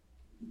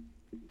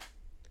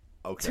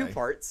 Okay. 2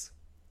 parts.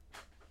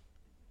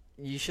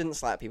 You shouldn't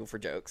slap people for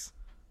jokes.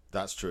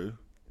 That's true.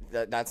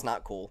 That's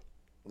not cool.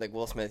 Like,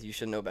 Will Smith, you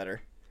should know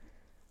better.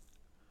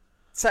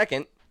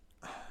 Second,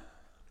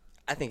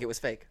 I think it was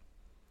fake.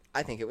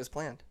 I think it was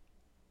planned.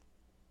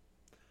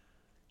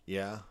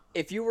 Yeah.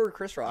 If you were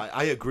Chris Rock...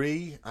 I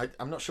agree.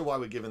 I'm not sure why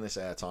we're giving this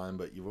airtime,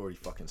 but you've already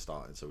fucking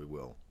started, so we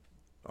will.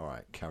 All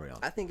right, carry on.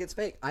 I think it's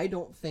fake. I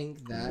don't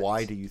think that...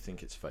 Why do you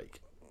think it's fake?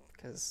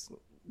 Because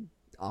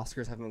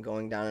Oscars have been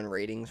going down in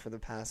ratings for the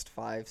past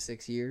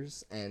 5-6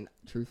 years, and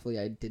truthfully,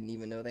 I didn't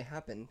even know they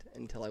happened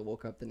until I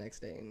woke up the next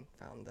day and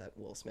found that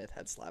Will Smith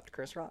had slapped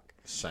Chris Rock.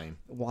 Same.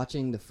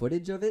 Watching the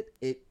footage of it,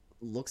 it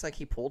looks like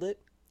he pulled it.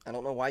 I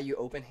don't know why you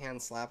open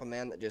hand slap a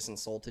man that just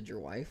insulted your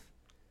wife.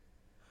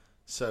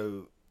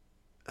 So,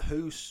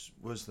 who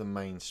was the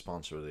main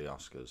sponsor of the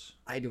Oscars?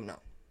 I do know.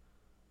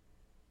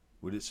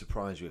 Would it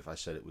surprise you if I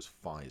said it was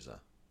Pfizer?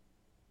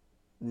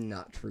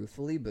 Not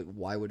truthfully, but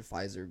why would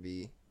Pfizer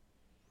be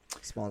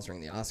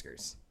sponsoring the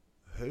Oscars?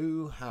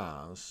 Who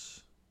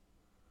has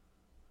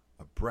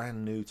a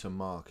brand new to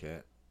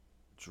market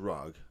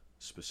drug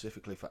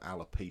specifically for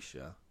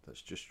alopecia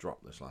that's just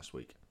dropped this last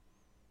week?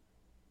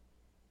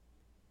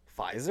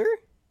 Pfizer?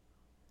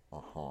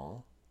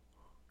 Uh-huh.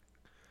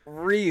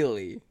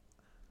 Really?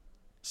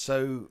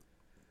 So,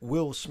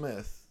 Will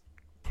Smith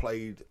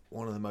played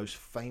one of the most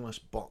famous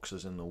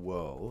boxers in the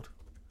world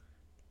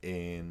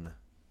in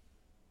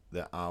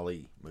the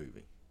Ali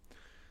movie.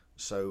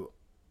 So,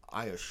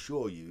 I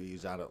assure you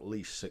he's had at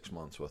least 6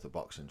 months worth of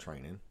boxing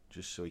training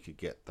just so he could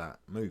get that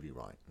movie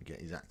right and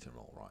get his acting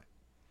role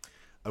right.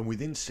 And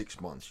within 6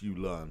 months, you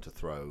learn to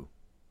throw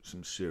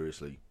some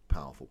seriously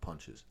powerful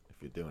punches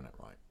if you're doing it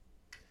right.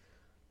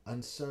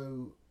 And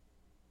so,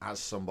 as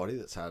somebody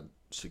that's had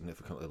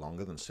significantly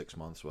longer than 6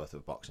 months worth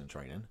of boxing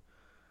training,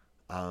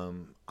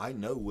 I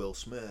know Will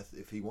Smith,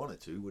 if he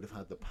wanted to, would have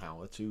had the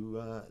power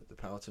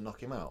to knock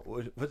him out.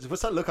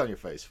 What's that look on your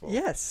face for?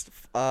 Yes.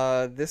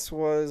 This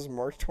was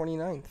March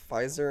 29th.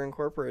 Pfizer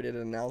Incorporated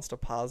announced a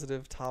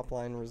positive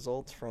top-line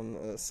results from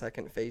a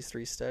second phase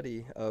 3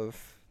 study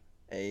of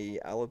a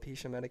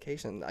alopecia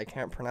medication. I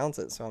can't pronounce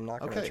it, so I'm not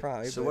going to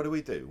try. So what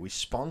do? We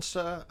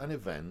sponsor an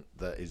event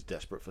that is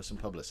desperate for some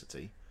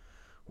publicity.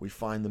 We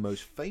find the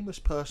most famous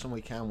person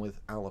we can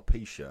with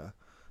alopecia,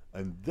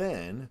 and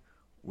then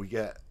we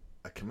get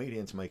a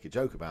comedian to make a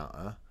joke about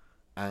her,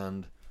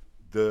 and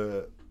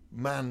the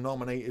man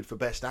nominated for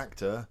Best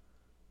Actor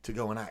to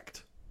go and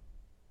act.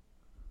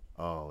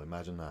 Oh,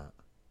 imagine that.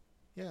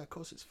 Yeah, of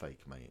course it's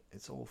fake, mate.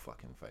 It's all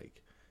fucking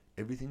fake.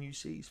 Everything you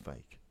see is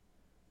fake.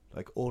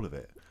 Like, all of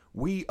it.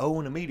 We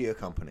own a media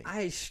company.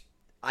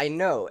 I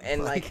know,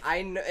 and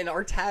I know, and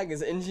our tag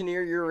is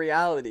engineer your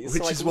reality. So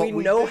Which is we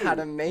what know do. how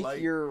to make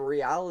your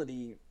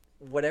reality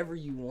whatever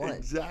you want.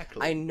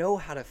 Exactly. I know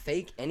how to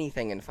fake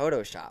anything in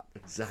Photoshop.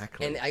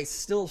 Exactly. And I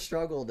still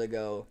struggle to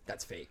go,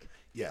 that's fake.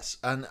 Yes,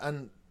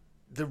 and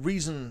the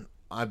reason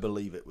I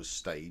believe it was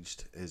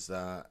staged is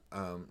that,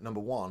 number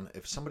one,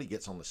 if somebody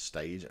gets on the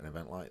stage at an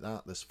event like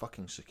that, there's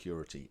fucking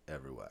security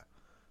everywhere.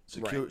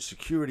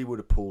 Security would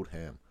have pulled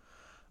him.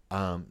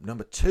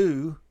 Number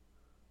two,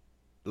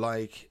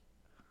 like,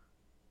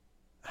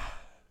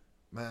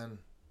 man,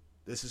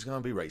 this is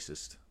going to be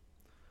racist.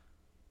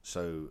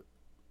 So,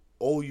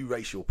 all you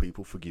racial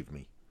people, forgive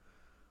me.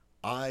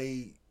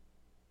 I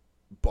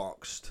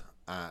boxed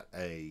at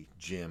a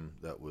gym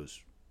that was,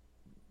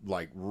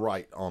 like,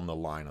 right on the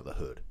line of the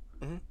hood.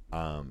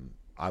 Mm-hmm.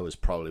 I was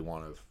probably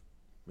one of,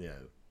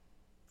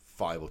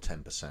 5 or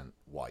 10%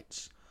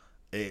 whites.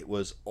 It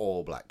was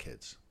all black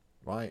kids,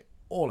 right?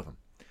 All of them.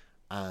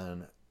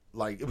 And,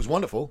 like, it was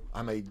wonderful.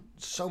 I made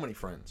so many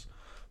friends.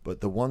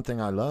 But the one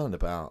thing I learned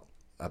about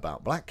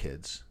black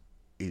kids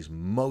is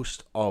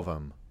most of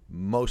them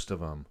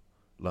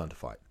learn to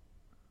fight.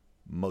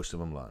 Most of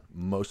them learn.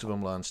 Most of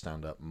them learn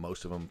stand-up.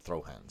 Most of them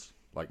throw hands.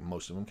 Like,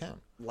 most of them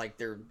can. Like,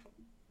 their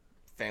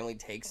family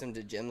takes them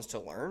to gyms to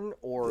learn,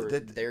 or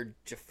they're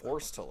just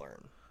forced to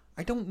learn?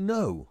 I don't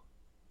know.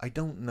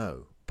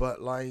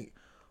 But, like,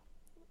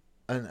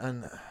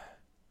 and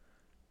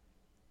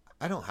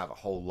I don't have a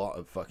whole lot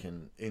of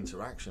fucking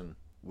interaction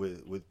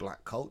with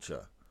black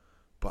culture.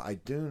 But I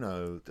do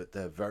know that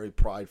they're very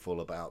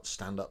prideful about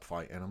stand-up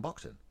fighting and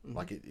boxing. Mm-hmm.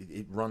 Like,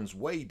 it runs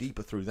way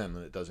deeper through them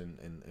than it does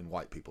in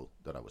white people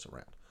that I was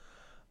around.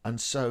 And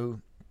so,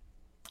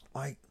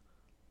 like,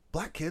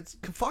 black kids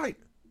can fight.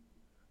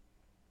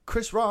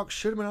 Chris Rock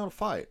should have been able to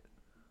fight.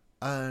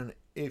 And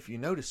if you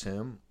notice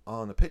him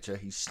on the picture,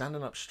 he's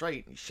standing up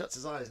straight, and he shuts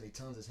his eyes, and he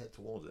turns his head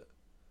towards it.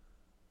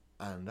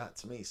 And that,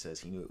 to me, says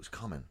he knew it was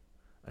coming.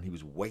 And he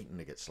was waiting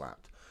to get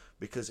slapped.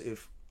 Because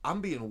if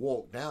I'm being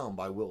walked down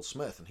by Will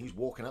Smith and he's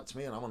walking up to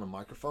me and I'm on a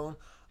microphone,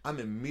 I'm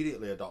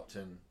immediately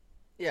adopting.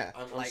 Yeah,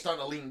 I'm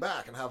starting to lean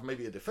back and have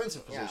maybe a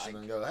defensive position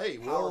and go, "Hey,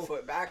 power Will,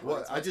 foot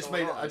backwards. I just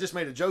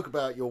made a joke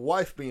about your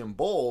wife being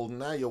bald, and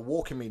now you're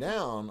walking me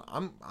down.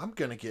 I'm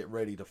gonna get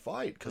ready to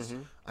fight because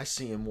I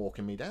see him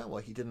walking me down.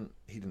 Well, he didn't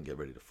get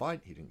ready to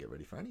fight. He didn't get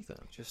ready for anything.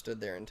 He just stood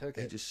there and took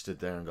it. He just stood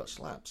there and got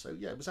slapped. So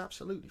yeah, it was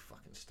absolutely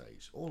fucking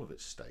staged. All of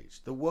it's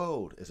staged. The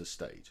world is a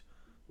stage.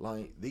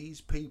 Like,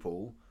 these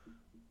people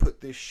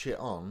put this shit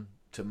on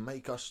to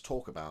make us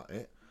talk about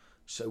it,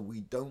 so we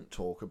don't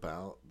talk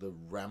about the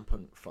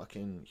rampant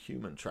fucking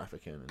human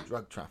trafficking and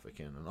drug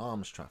trafficking and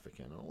arms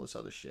trafficking and all this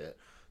other shit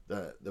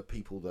that the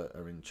people that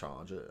are in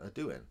charge are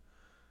doing.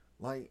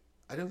 Like,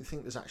 I don't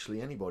think there's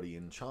actually anybody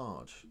in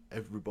charge.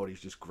 Everybody's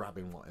just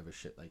grabbing whatever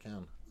shit they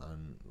can,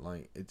 and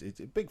like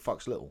it big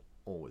fucks little.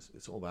 Always,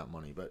 it's all about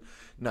money. But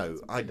no,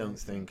 I don't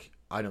think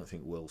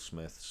Will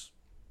Smith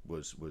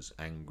was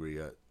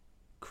angry at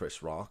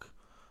Chris Rock.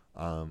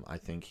 I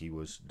think he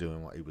was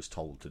doing what he was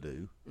told to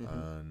do,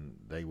 and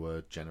they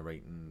were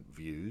generating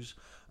views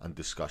and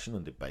discussion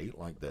and debate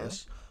like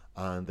this,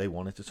 and they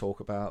wanted to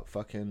talk about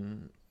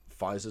fucking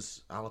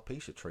Pfizer's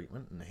alopecia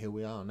treatment, and here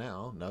we are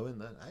now knowing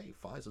that, hey,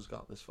 Pfizer's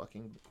got this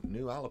fucking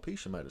new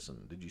alopecia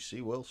medicine. Did you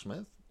see Will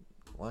Smith?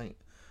 Like,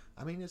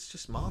 I mean, it's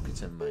just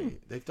marketing,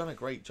 mate. They've done a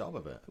great job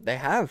of it. They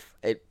have.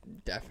 It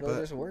definitely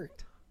has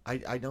worked.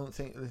 I don't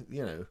think,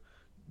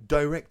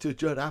 Director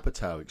Judd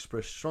Apatow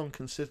expressed strong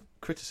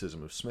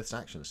criticism of Smith's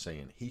actions,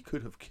 saying he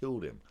could have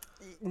killed him.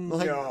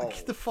 Like,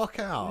 get the fuck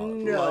out.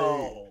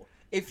 No. Like,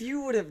 if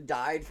you would have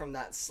died from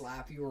that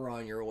slap, you were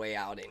on your way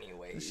out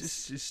anyways.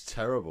 It's just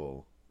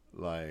terrible.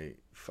 Like,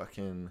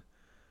 fucking,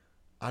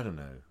 I don't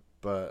know.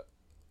 But,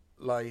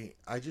 like,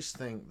 I just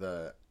think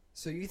that...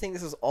 So you think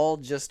this is all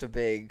just a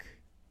big...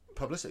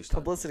 Publicity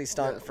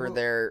stunt for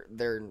their...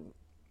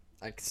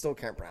 I still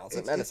can't pronounce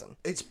it, medicine.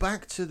 It's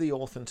back to the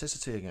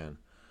authenticity again.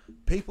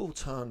 People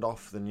turned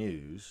off the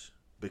news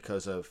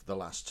because of the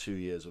last 2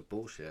 years of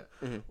bullshit.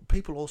 Mm-hmm.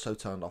 People also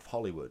turned off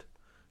Hollywood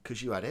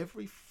because you had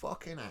every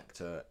fucking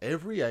actor,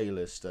 every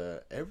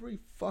A-lister, every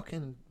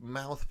fucking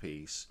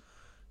mouthpiece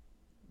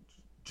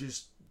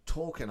just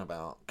talking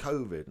about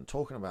COVID and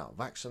talking about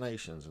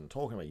vaccinations and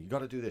talking about, you got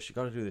to do this, you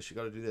got to do this, you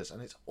got to do this.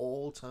 And it's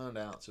all turned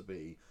out to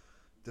be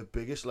the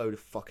biggest load of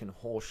fucking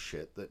horse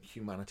shit that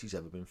humanity's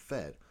ever been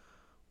fed.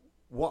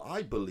 What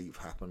I believe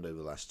happened over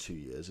the last 2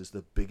 years is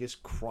the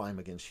biggest crime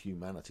against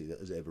humanity that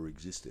has ever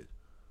existed.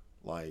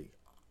 Like,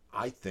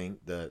 I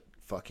think that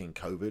fucking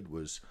COVID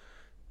was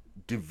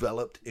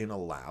developed in a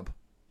lab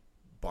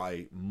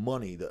by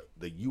money that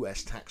the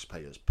US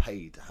taxpayers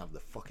paid to have the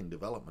fucking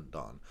development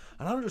done.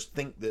 And I don't just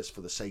think this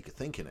for the sake of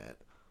thinking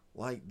it.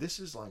 Like, this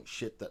is like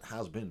shit that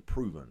has been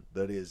proven,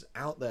 that is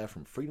out there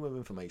from Freedom of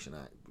Information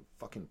Act,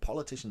 fucking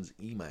politicians'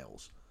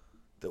 emails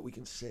that we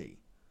can see.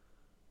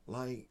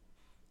 Like,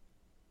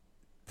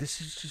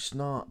 this is just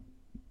not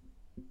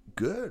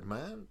good,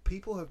 man.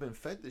 People have been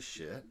fed this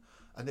shit,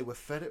 and they were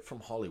fed it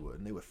from Hollywood,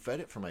 and they were fed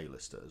it from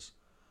A-listers,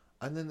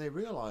 and then they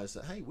realized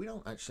that, hey, we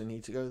don't actually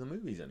need to go to the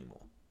movies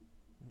anymore.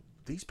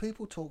 These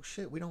people talk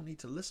shit. We don't need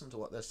to listen to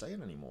what they're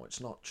saying anymore. It's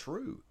not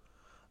true.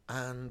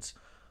 And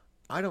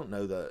I don't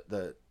know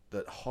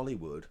that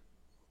Hollywood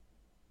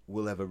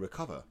will ever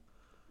recover,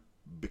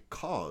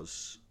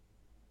 because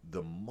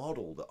the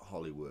model that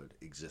Hollywood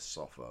exists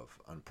off of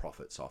and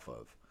profits off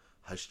of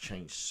has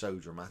changed so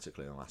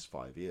dramatically in the last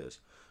 5 years.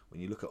 When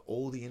you look at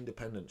all the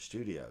independent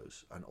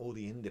studios and all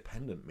the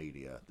independent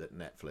media that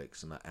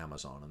Netflix and that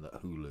Amazon and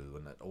that Hulu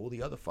and that all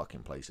the other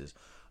fucking places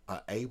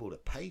are able to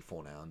pay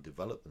for now and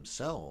develop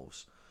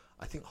themselves,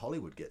 I think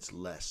Hollywood gets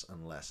less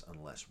and less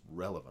and less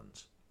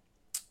relevant.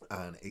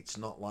 And it's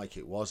not like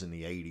it was in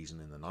the 80s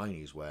and in the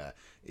 90s, where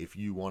if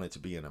you wanted to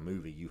be in a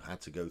movie, you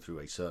had to go through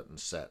a certain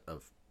set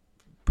of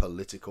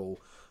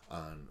political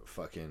and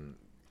fucking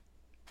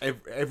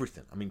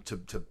everything. I mean, to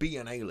be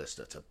an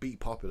A-lister, to be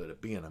popular, to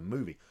be in a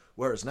movie.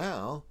 Whereas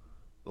now,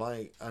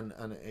 like, and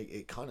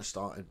it kind of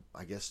started,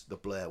 I guess, The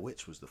Blair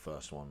Witch was the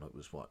first one. It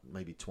was, what,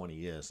 maybe 20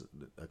 years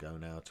ago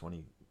now, 20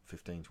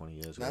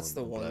 years ago. That's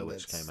the one Blair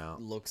Witch came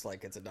out. Looks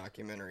like it's a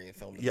documentary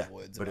filmed in Yeah, the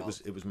woods. but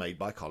about... it was made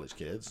by college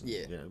kids.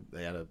 Yeah. You know,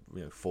 they had a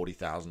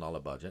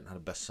 $40,000 budget and had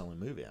a best-selling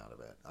movie out of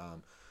it.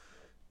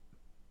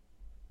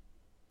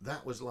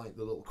 That was like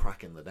the little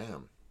crack in the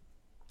dam.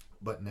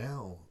 But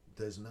now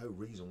there's no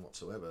reason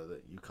whatsoever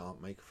that you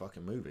can't make a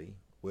fucking movie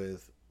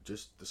with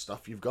just the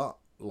stuff you've got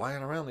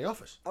lying around the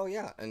office. Oh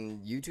yeah,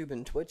 and YouTube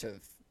and Twitch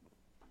have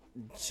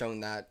shown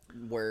that,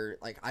 where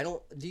like I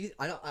don't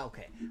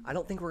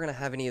think we're gonna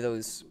have any of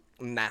those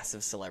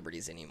massive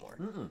celebrities anymore.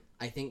 Mm-mm.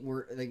 I think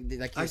we're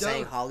like you're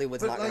saying,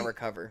 Hollywood's not gonna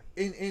recover.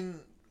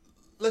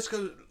 Let's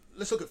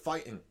look at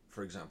fighting,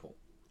 for example.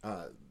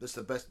 That's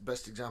the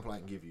best example I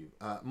can give you.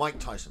 Mike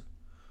Tyson.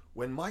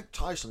 When Mike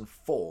Tyson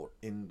fought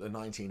in the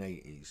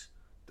 1980s,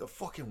 the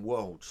fucking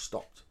world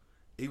stopped.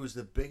 He was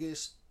the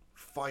biggest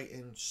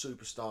fighting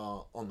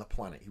superstar on the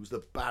planet. He was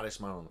the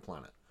baddest man on the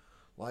planet.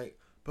 Like,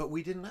 but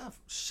we didn't have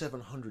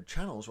 700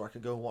 channels where I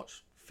could go and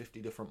watch 50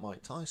 different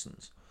Mike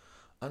Tysons.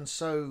 And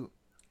so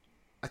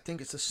I think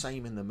it's the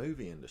same in the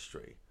movie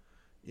industry.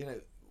 You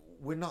know,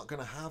 we're not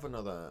going to have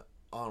another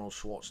Arnold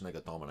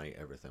Schwarzenegger dominate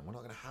everything. We're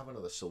not going to have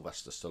another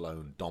Sylvester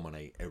Stallone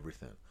dominate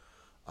everything.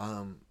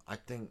 I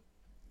think,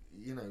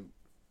 you know,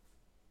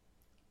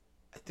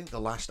 I think the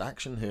last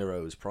action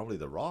hero is probably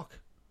The Rock.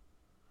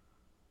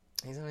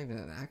 He's not even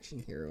an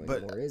action hero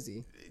anymore, is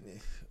he?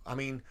 I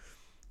mean,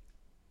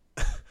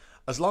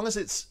 as long as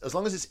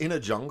it's in a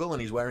jungle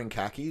and he's wearing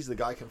khakis, the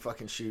guy can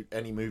fucking shoot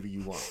any movie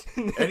you want,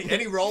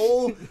 any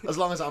role. As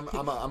long as I'm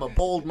a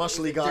bald,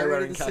 muscly guy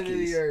wearing khakis. Of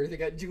the Earth. We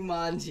got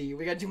Jumanji.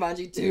 We got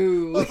Jumanji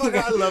 2. Oh, fuck,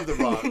 I love The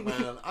Rock,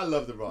 man. I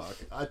love The Rock.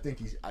 I think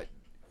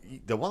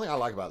the one thing I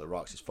like about The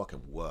Rock's his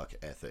fucking work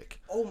ethic.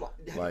 Oh my!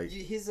 Like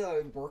his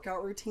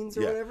workout routines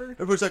or whatever.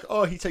 Everyone's like,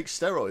 "Oh, he takes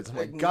steroids." I'm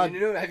like, God,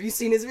 no. Have you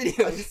seen his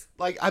videos?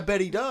 I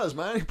bet he does,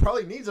 man. He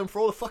probably needs them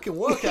for all the fucking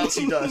workouts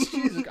he does.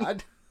 Jesus,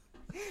 God.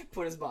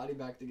 Put his body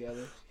back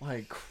together.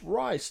 Like,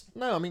 Christ.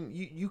 No, I mean,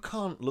 you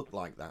can't look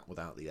like that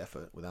without the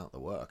effort, without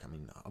the work. I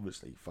mean,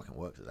 obviously, he fucking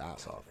works his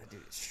ass off. That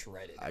dude is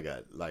shredded. I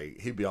got,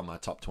 like, he'd be on my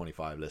top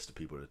 25 list of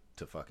people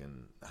to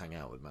fucking hang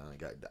out with, man.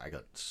 I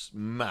got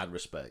mad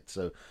respect.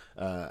 So,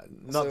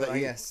 not that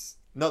he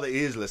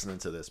is listening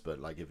to this, but,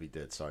 like, if he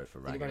did, sorry for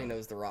ragging. Anybody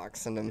knows The Rock,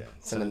 send him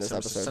this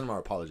episode. Send him our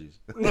apologies.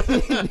 I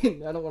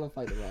don't want to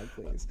fight The Rock,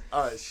 please.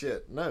 All right,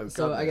 shit. No.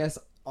 So, God, I guess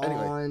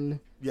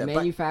on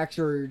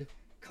manufactured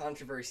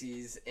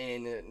controversies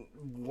in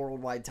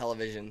worldwide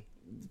television.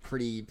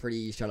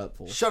 Pretty shut up,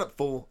 fool. Shut up,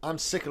 fool. I'm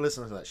sick of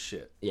listening to that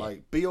shit. Yeah.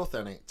 Like, be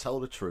authentic, tell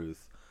the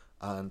truth,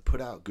 and put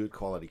out good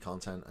quality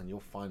content, and you'll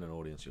find an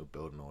audience, you'll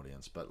build an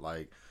audience. But,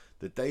 like,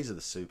 the days of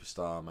the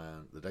superstar,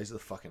 man, the days of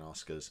the fucking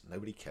Oscars,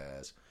 nobody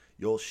cares.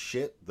 You'll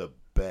shit the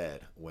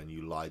bed when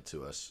you lied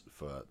to us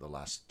for the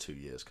last 2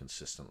 years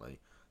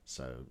consistently.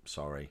 So,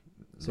 sorry.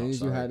 As soon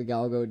as you had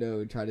Gal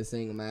Gadot try to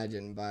sing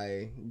Imagine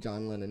by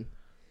John Lennon.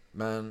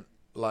 Man,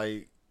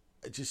 like,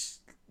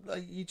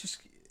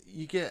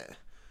 you get...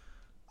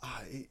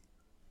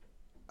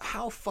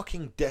 how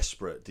fucking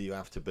desperate do you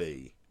have to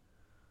be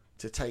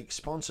to take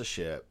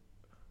sponsorship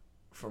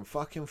from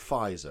fucking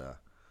Pfizer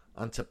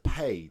and to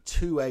pay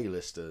 2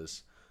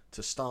 A-listers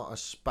to start a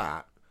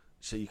spat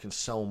so you can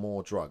sell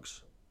more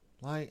drugs?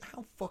 Like,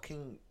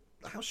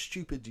 how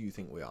stupid do you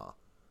think we are?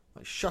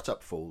 Like, shut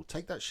up, fool.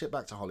 Take that shit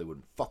back to Hollywood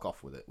and fuck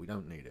off with it. We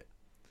don't need it.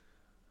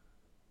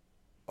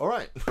 All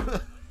right.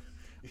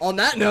 On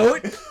that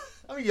note...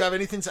 I mean, you have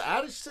anything to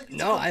add? It's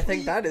No, I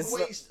think that is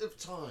waste of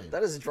time.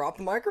 That is drop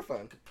the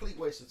microphone. Complete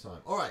waste of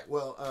time. All right,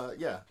 well,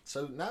 yeah.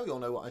 So now you all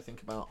know what I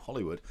think about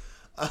Hollywood.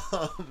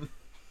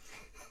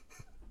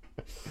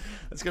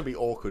 It's going to be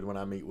awkward when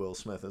I meet Will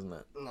Smith, isn't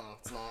it? No,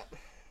 it's not.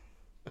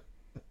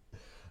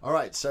 All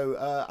right,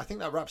 so I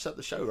think that wraps up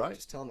the show, right?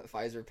 Just tell him that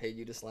Pfizer paid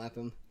you to slap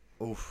him.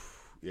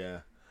 Oof, yeah.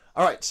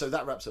 All right, so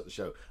that wraps up the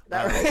show.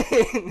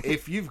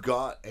 If you've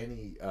got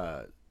any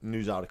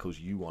news articles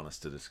you want us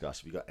to discuss,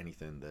 if you've got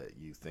anything that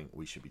you think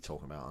we should be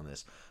talking about on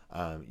this,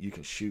 you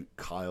can shoot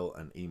Kyle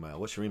an email.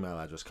 What's your email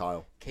address,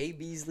 Kyle?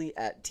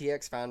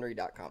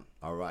 kbeasley@txfoundry.com.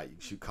 All right, you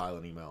can shoot Kyle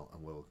an email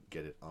and we'll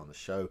get it on the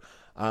show.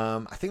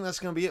 I think that's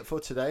going to be it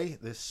for today.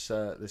 This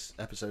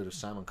episode of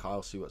Sam and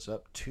Kyle See What's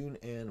Up. Tune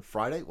in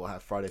Friday. We'll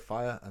have Friday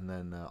Fire, and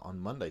then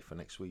on Monday for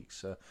next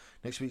week's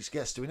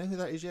guest. Do we know who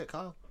that is yet,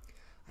 Kyle?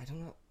 I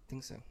don't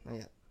think so. Not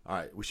yet. All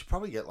right, we should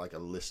probably get like a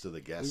list of the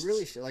guests. We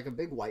really should, like a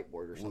big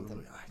whiteboard or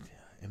something.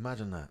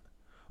 Imagine that.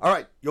 All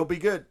right, you'll be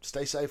good.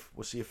 Stay safe.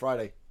 We'll see you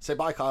Friday. Say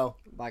bye, Kyle.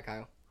 Bye,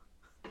 Kyle.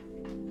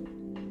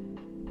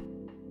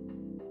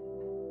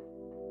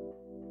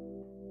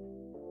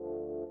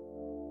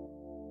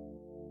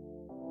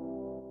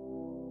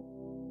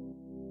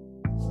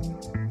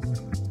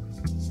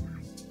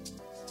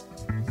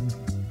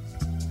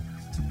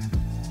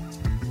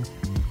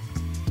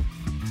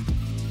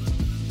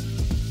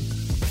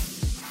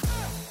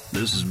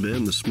 This has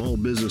been the Small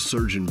Business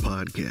Surgeon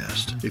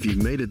Podcast. If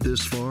you've made it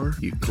this far,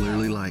 you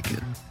clearly like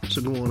it.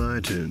 So go on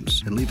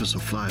iTunes and leave us a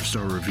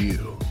 5-star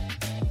review.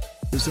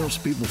 This helps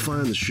people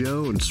find the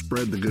show and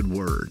spread the good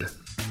word.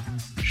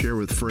 Share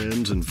with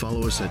friends and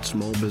follow us at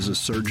Small Business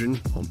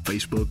Surgeon on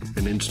Facebook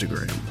and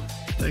Instagram.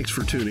 Thanks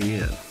for tuning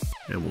in,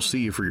 and we'll see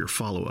you for your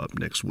follow-up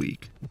next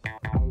week.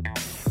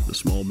 The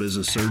Small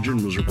Business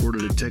Surgeon was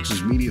recorded at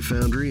Texas Media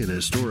Foundry in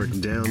historic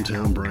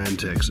downtown Bryan,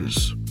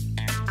 Texas.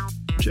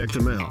 Check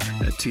them out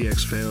at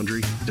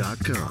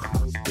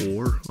txfoundry.com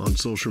or on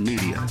social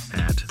media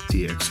at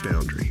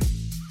txfoundry.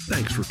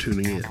 Thanks for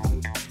tuning in.